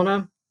and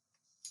fauna,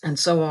 and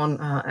so on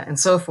and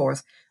so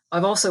forth.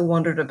 I've also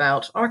wondered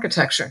about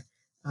architecture.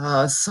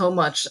 So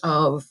much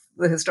of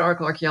the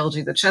historical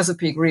archaeology of the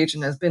Chesapeake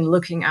region has been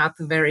looking at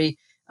the very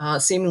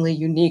seemingly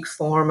unique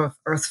form of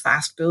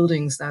earth-fast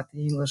buildings that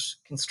the English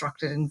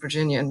constructed in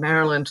Virginia and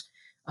Maryland,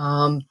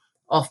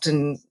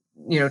 often,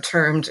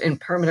 termed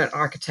impermanent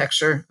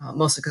architecture,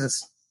 mostly because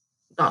it's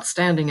not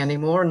standing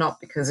anymore,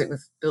 not because it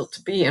was built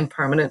to be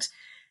impermanent.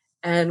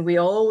 And we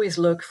always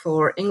look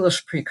for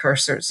English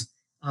precursors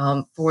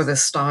for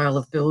this style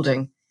of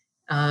building,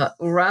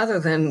 rather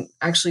than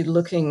actually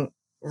looking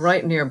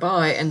right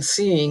nearby and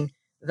seeing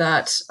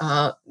that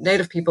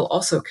Native people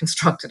also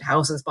constructed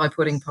houses by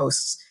putting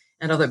posts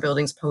and other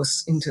buildings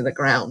posts into the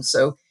ground.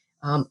 So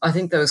I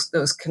think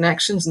those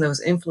connections and those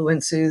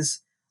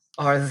influences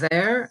are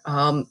there,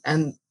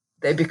 and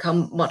they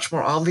become much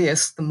more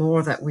obvious the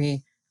more that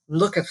we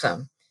look at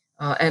them.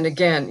 And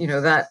again,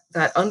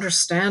 that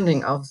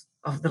understanding of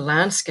the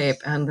landscape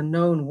and the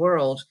known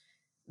world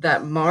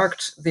that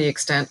marked the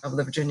extent of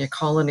the Virginia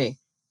colony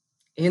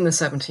in the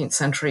 17th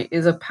century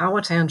is a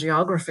Powhatan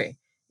geography.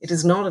 It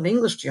is not an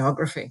English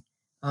geography.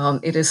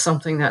 It is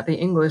something that the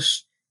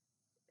English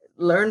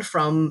learned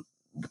from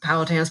the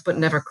Powhatans, but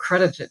never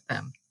credited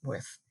them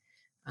with.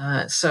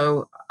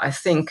 So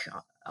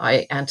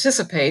I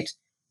anticipate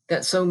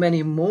that so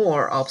many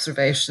more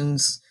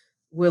observations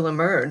will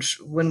emerge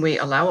when we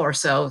allow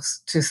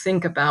ourselves to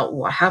think about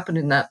what happened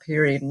in that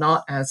period,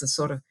 not as a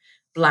sort of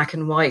black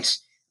and white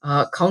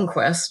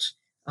conquest,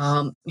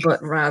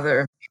 but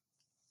rather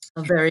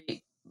a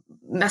very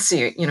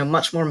messy,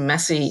 much more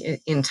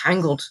messy,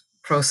 entangled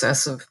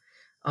process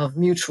of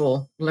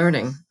mutual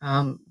learning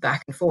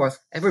back and forth.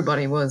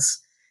 Everybody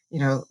was,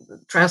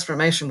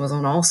 transformation was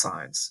on all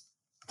sides.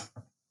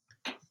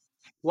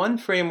 One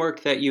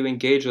framework that you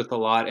engage with a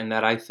lot and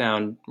that I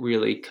found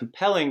really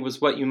compelling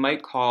was what you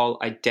might call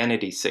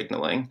identity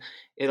signaling.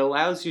 It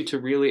allows you to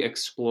really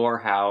explore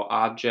how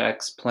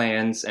objects,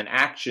 plans, and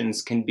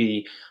actions can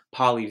be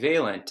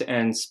polyvalent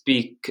and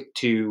speak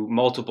to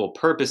multiple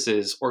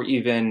purposes or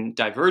even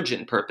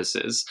divergent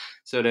purposes.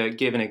 So, to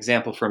give an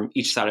example from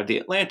each side of the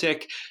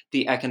Atlantic,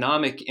 the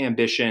economic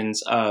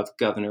ambitions of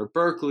Governor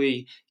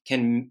Berkeley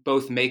can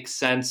both make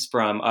sense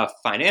from a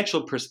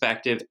financial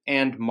perspective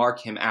and mark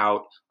him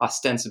out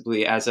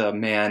ostensibly as a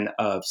man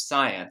of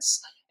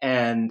science.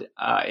 And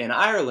in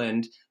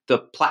Ireland,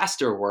 the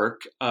plasterwork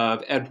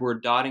of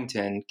Edward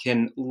Dodington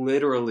can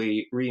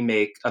literally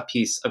remake a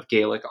piece of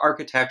Gaelic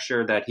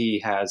architecture that he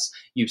has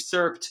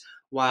usurped,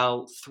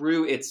 while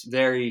through its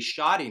very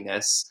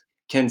shoddiness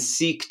can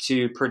seek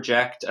to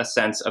project a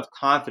sense of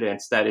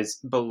confidence that is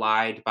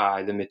belied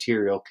by the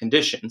material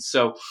conditions.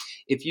 So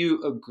if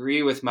you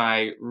agree with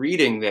my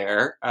reading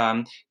there,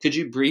 could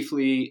you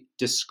briefly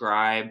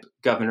describe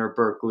Governor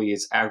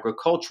Berkeley's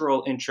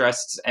agricultural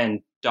interests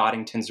and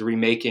Dodington's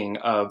remaking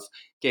of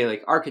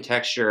Gaelic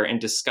architecture and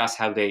discuss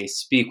how they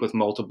speak with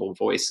multiple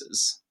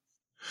voices?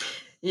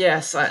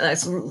 Yes,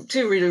 that's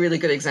two really, really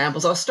good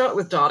examples. I'll start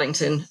with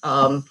Dodington.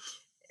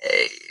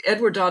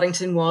 Edward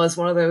Dodington was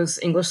one of those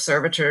English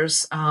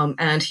servitors,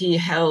 and he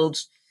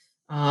held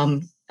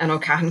an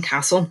O'Cahan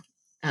castle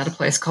at a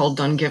place called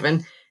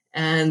Dungiven,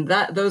 and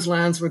those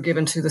lands were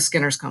given to the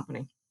Skinners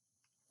Company.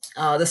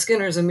 The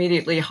Skinners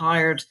immediately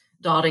hired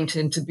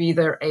Dodington to be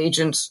their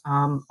agent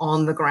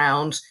on the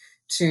ground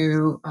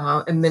to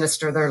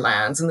administer their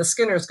lands. And the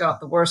Skinners got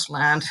the worst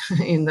land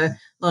in the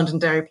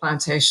Londonderry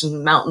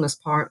Plantation, mountainous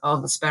part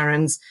of the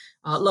Sperrins,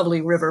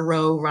 lovely River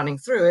Row running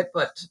through it,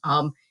 but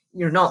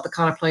you're not the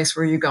kind of place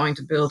where you're going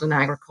to build an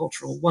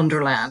agricultural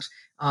wonderland.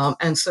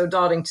 And so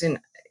Doddington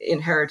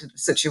inherited a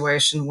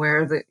situation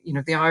where the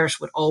native Irish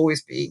would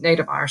always be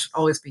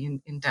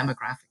in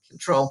demographic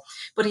control.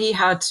 But he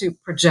had to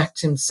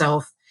project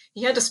himself.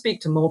 He had to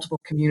speak to multiple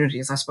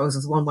communities, I suppose,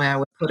 is one way I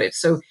would put it.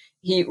 So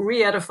he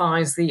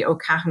re-edifies the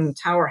O'Cahan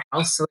Tower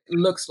House, so it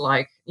looks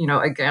like,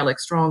 a Gaelic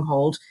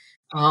stronghold.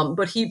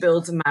 But he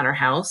builds a manor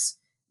house.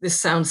 This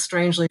sounds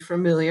strangely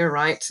familiar,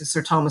 right, to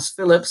Sir Thomas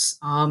Phillips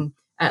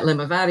at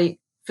Limavady.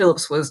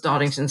 Phillips was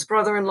Doddington's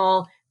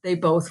brother-in-law. They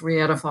both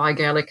re-edify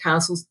Gaelic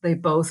castles. They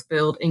both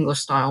build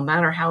English-style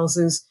manor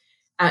houses.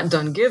 At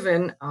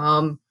Dungiven,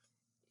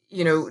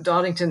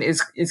 Doddington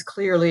is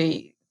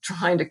clearly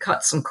trying to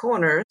cut some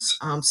corners.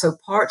 So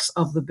parts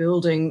of the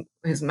building,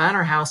 his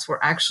manor house,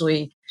 were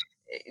actually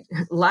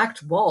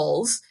lacked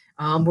walls,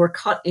 were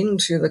cut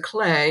into the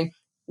clay,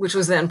 which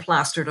was then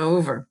plastered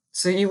over.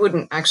 So you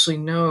wouldn't actually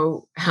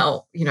know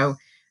how,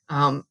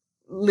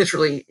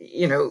 literally,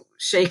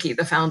 shaky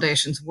the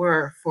foundations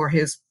were for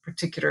his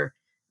particular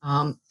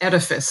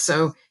edifice.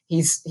 So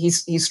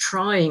he's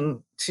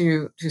trying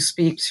to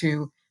speak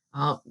to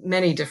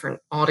many different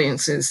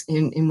audiences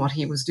in what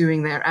he was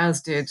doing there,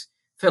 as did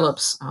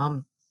Phillips.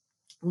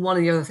 One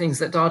of the other things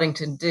that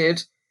Doddington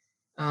did,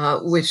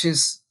 which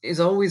is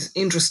always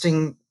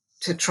interesting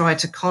to try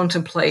to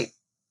contemplate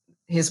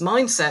his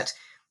mindset,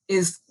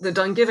 is the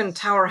Dungiven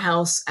Tower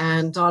House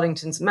and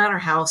Doddington's Manor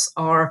House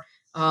are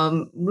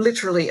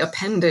literally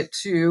appended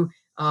to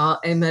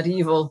a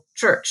medieval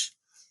church.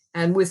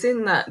 And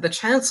within that, the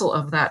chancel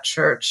of that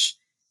church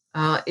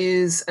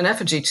is an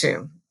effigy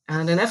tomb.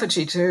 And an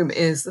effigy tomb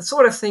is the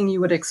sort of thing you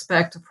would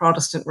expect a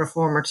Protestant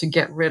reformer to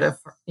get rid of,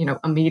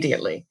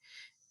 immediately.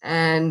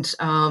 And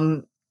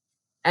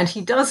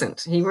he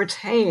doesn't. He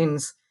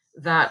retains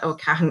that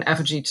O'Cahan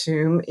effigy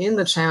tomb in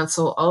the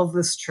chancel of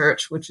this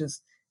church, which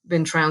has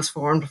been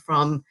transformed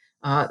from,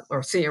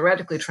 or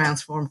theoretically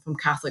transformed from,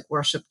 Catholic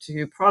worship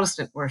to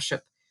Protestant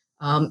worship.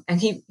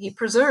 And he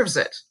preserves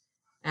it.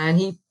 And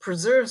he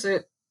preserves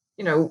it,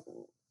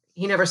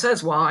 he never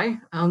says why.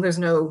 There's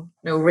no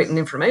written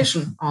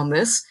information on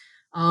this,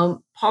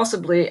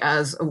 possibly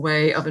as a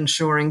way of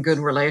ensuring good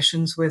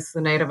relations with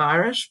the native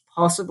Irish,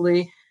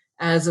 possibly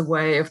as a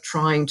way of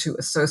trying to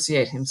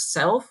associate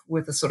himself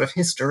with the sort of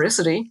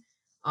historicity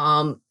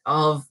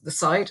of the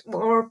site,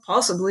 or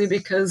possibly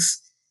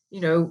because,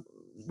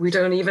 we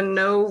don't even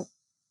know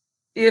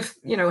if,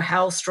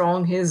 how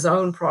strong his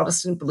own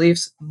Protestant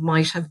beliefs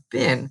might have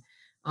been.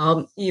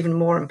 Even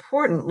more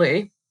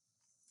importantly,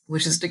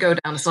 which is to go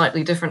down a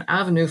slightly different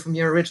avenue from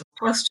your original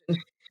question,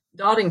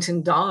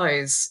 Doddington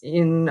dies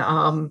in,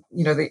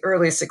 the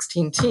early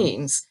 16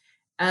 teens,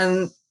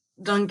 and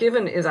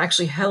Dungiven is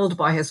actually held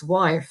by his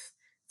wife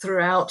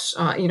throughout,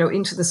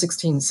 into the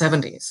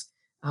 1670s.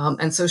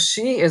 And so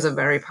she is a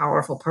very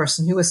powerful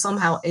person who is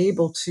somehow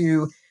able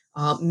to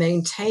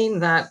maintain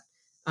that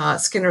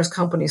Skinner's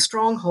Company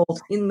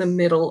stronghold in the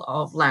middle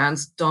of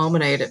lands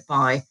dominated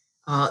by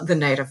the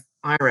native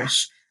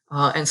Irish.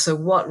 And so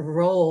what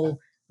role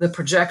the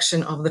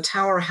projection of the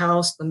Tower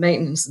House, the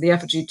maintenance of the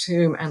effigy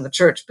tomb, and the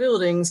church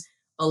buildings,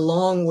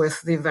 along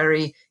with the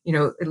very,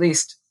 at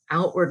least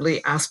outwardly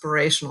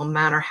aspirational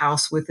manor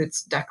house with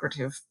its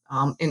decorative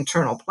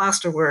internal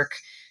plasterwork,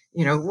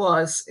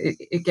 was,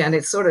 again,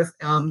 it's sort of,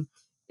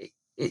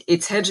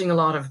 it's hedging a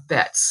lot of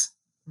bets,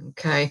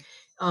 okay?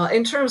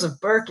 In terms of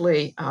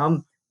Berkeley,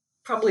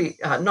 probably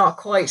not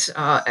quite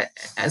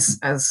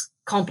as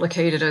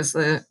complicated as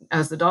the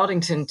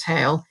Doddington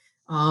tale,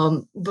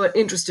 but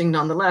interesting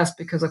nonetheless,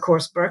 because of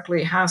course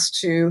Berkeley has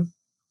to,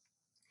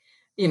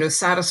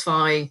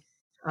 satisfy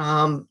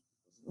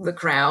the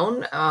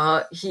crown.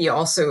 He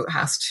also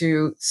has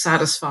to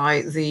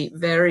satisfy the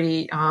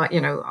very,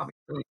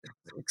 obviously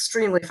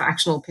extremely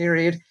factional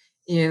period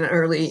in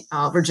early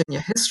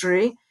Virginia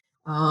history,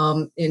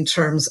 in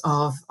terms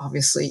of,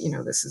 obviously,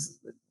 this is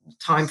the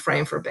time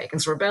frame for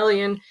Bacon's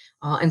Rebellion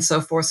and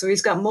so forth. So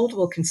he's got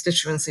multiple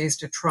constituencies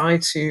to try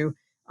to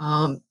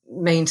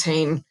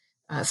maintain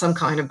some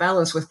kind of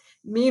balance with.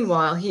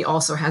 Meanwhile, he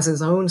also has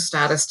his own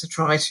status to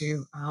try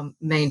to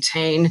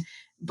maintain,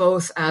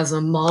 both as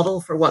a model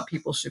for what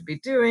people should be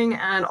doing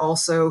and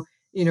also,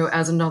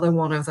 as another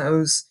one of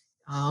those,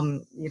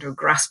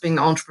 grasping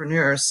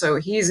entrepreneurs. So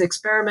he's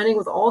experimenting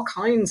with all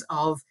kinds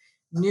of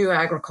new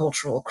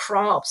agricultural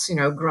crops,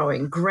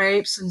 growing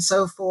grapes and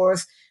so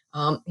forth.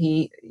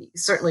 He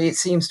certainly, it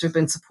seems to have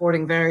been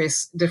supporting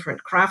various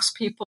different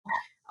craftspeople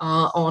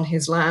on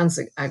his lands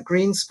at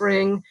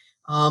Greenspring.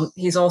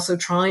 He's also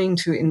trying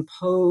to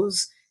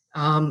impose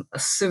a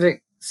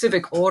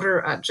civic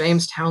order at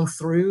Jamestown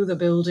through the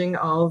building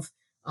of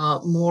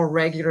more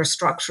regular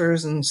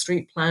structures and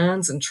street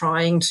plans, and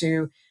trying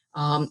to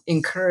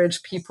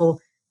encourage people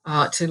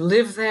to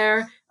live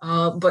there,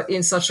 but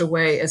in such a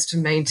way as to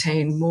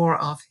maintain more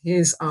of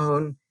his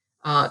own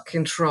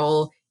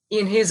control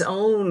in his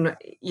own,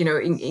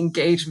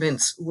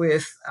 engagements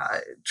with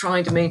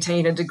trying to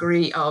maintain a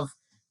degree of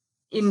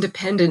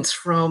independence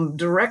from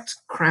direct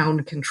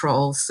crown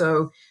control.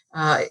 So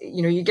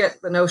You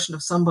get the notion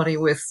of somebody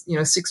with,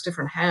 6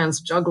 different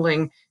hands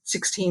juggling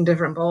 16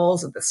 different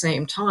balls at the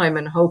same time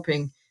and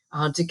hoping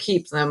to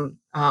keep them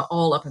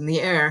all up in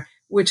the air,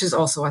 which is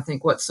also, I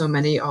think, what so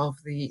many of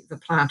the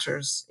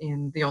planters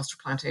in the Ulster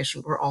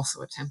Plantation were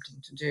also attempting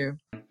to do.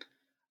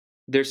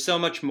 There's so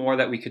much more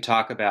that we could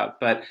talk about,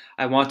 but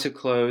I want to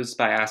close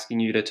by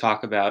asking you to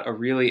talk about a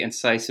really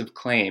incisive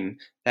claim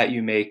that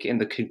you make in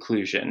the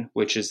conclusion,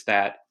 which is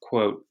that,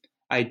 quote,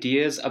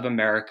 ideas of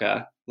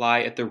America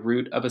lie at the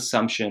root of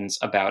assumptions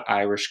about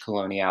Irish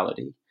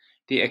coloniality.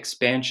 The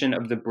expansion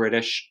of the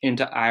British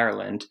into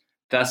Ireland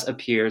thus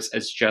appears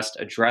as just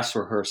a dress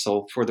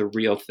rehearsal for the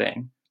real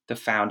thing, the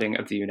founding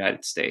of the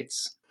United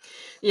States.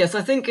 Yes,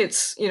 I think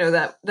it's,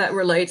 that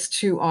relates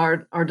to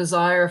our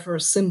desire for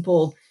a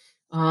simple,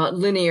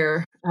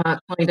 linear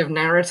kind of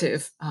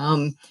narrative.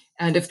 And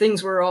if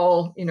things were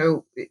all,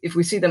 if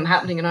we see them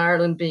happening in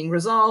Ireland being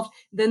resolved,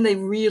 then they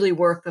really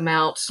work them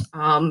out,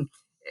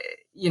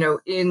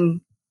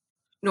 in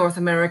North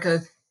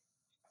America.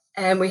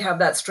 And we have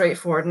that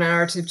straightforward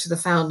narrative to the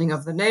founding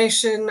of the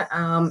nation,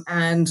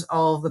 and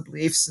all the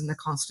beliefs in the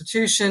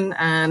Constitution,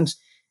 and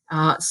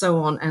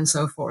so on and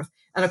so forth.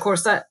 And of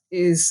course, that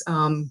is,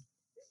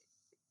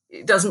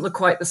 it doesn't look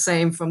quite the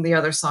same from the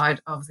other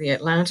side of the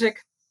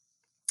Atlantic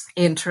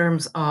in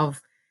terms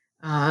of,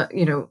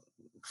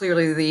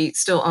 clearly the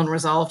still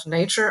unresolved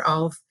nature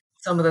of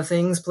some of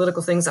the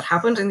political things that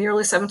happened in the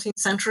early 17th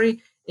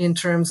century in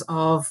terms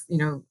of,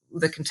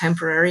 the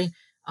contemporary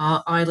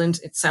island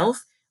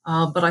itself.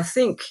 But I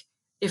think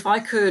if I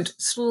could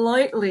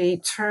slightly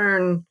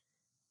turn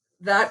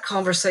that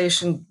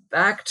conversation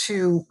back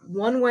to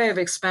one way of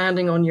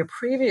expanding on your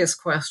previous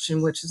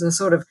question, which is a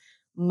sort of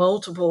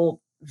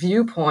multiple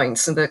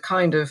viewpoints and the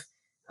kind of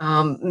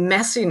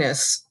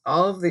messiness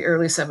of the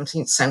early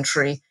 17th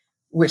century,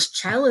 which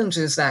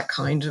challenges that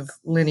kind of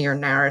linear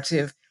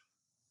narrative.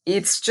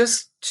 It's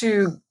just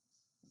to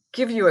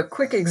give you a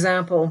quick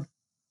example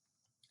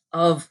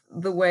of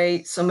the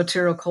way some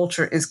material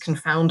culture is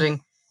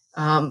confounding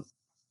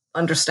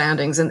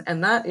understandings.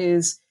 And that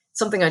is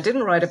something I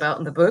didn't write about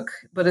in the book,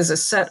 but is a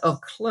set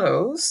of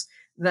clothes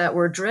that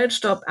were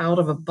dredged up out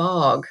of a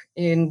bog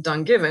in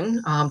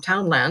Dungiven,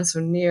 Townland, so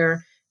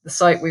near the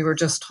site we were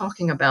just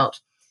talking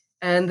about.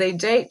 And they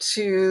date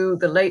to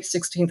the late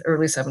 16th,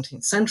 early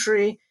 17th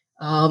century.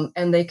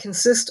 And they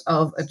consist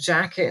of a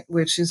jacket,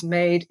 which is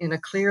made in a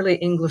clearly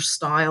English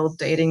style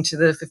dating to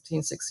the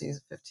 1560s,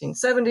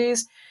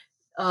 1570s,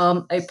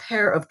 a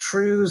pair of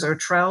trews or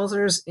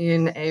trousers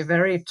in a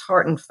very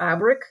tartan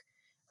fabric,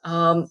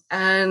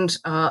 and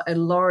a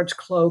large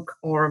cloak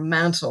or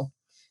mantle.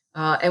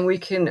 And we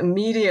can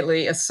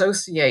immediately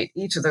associate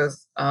each of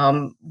those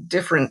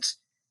different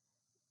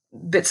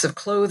bits of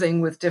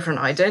clothing with different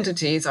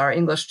identities. Our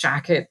English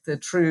jacket, the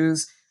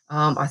trews,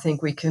 I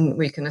think we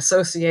can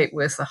associate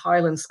with the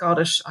Highland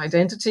Scottish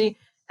identity,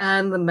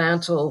 and the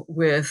mantle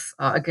with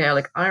a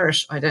Gaelic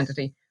Irish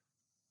identity.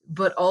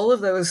 But all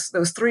of those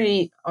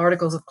 3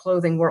 articles of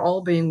clothing were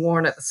all being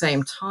worn at the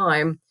same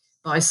time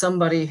by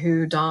somebody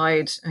who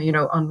died,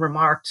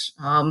 unremarked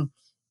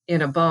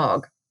in a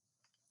bog.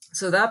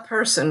 So that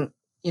person,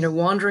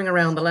 wandering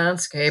around the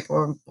landscape,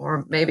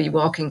 or maybe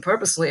walking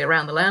purposely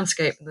around the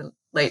landscape in the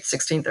late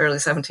 16th, early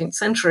 17th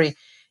century,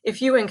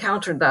 if you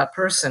encountered that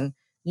person,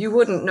 you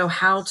wouldn't know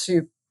how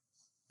to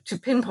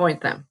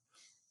pinpoint them.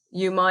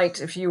 You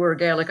might, if you were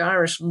Gaelic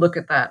Irish, look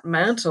at that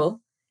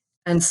mantle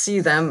and see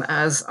them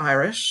as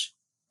Irish,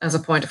 as a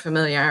point of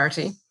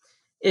familiarity.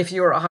 If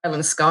you're a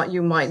Highland Scot,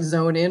 you might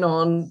zone in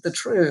on the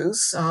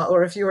trews,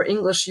 or if you're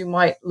English, you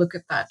might look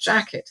at that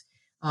jacket.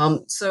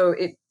 So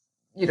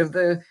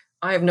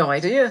I have no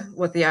idea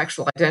what the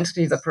actual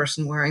identity of the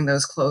person wearing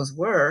those clothes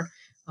were,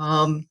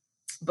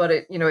 but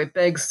it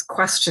begs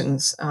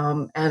questions,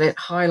 and it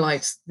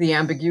highlights the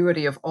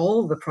ambiguity of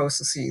all the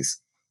processes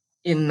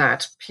in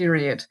that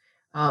period.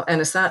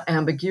 And it's that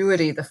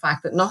ambiguity, the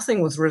fact that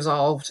nothing was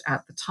resolved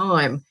at the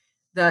time,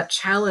 that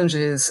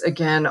challenges,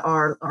 again,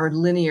 our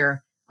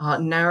linear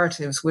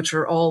narratives, which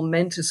are all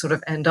meant to sort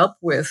of end up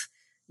with,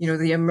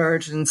 the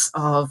emergence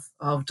of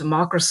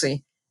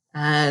democracy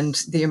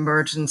and the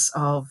emergence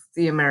of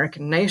the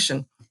American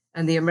nation.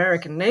 And the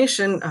American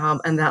nation,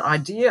 and that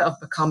idea of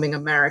becoming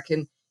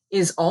American,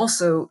 is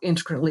also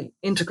integrally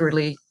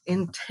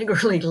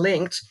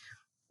linked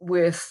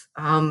with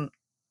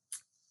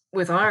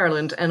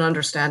Ireland and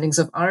understandings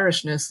of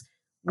Irishness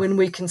when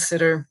we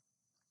consider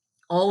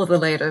all of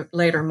the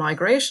later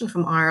migration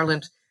from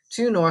Ireland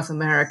to North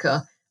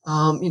America,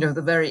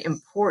 the very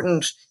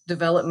important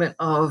development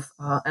of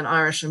an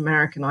Irish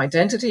American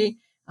identity,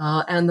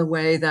 and the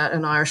way that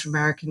an Irish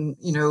American,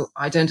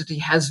 identity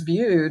has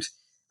viewed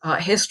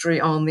history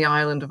on the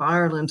island of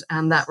Ireland,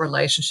 and that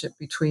relationship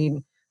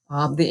between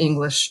the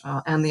English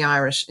and the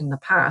Irish in the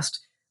past,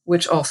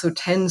 which also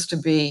tends to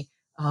be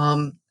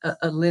a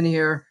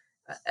linear,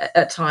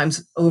 at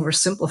times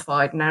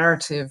oversimplified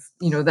narrative,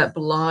 that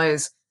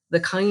belies the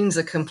kinds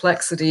of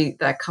complexity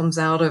that comes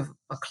out of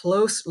a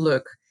close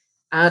look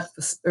at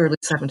the early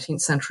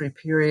 17th century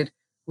period,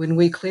 when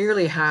we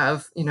clearly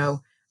have,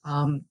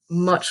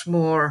 much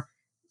more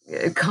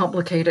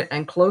complicated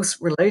and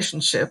close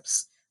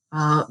relationships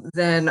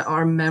than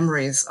our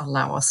memories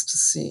allow us to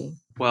see.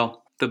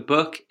 Well, the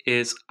book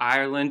is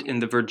Ireland in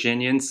the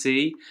Virginian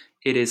Sea.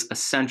 It is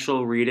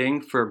essential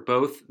reading for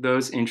both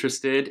those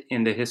interested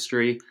in the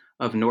history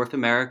of North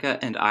America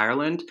and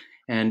Ireland,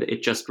 and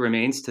it just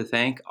remains to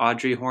thank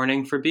Audrey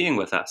Horning for being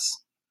with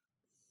us.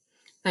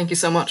 Thank you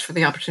so much for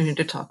the opportunity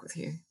to talk with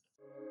you.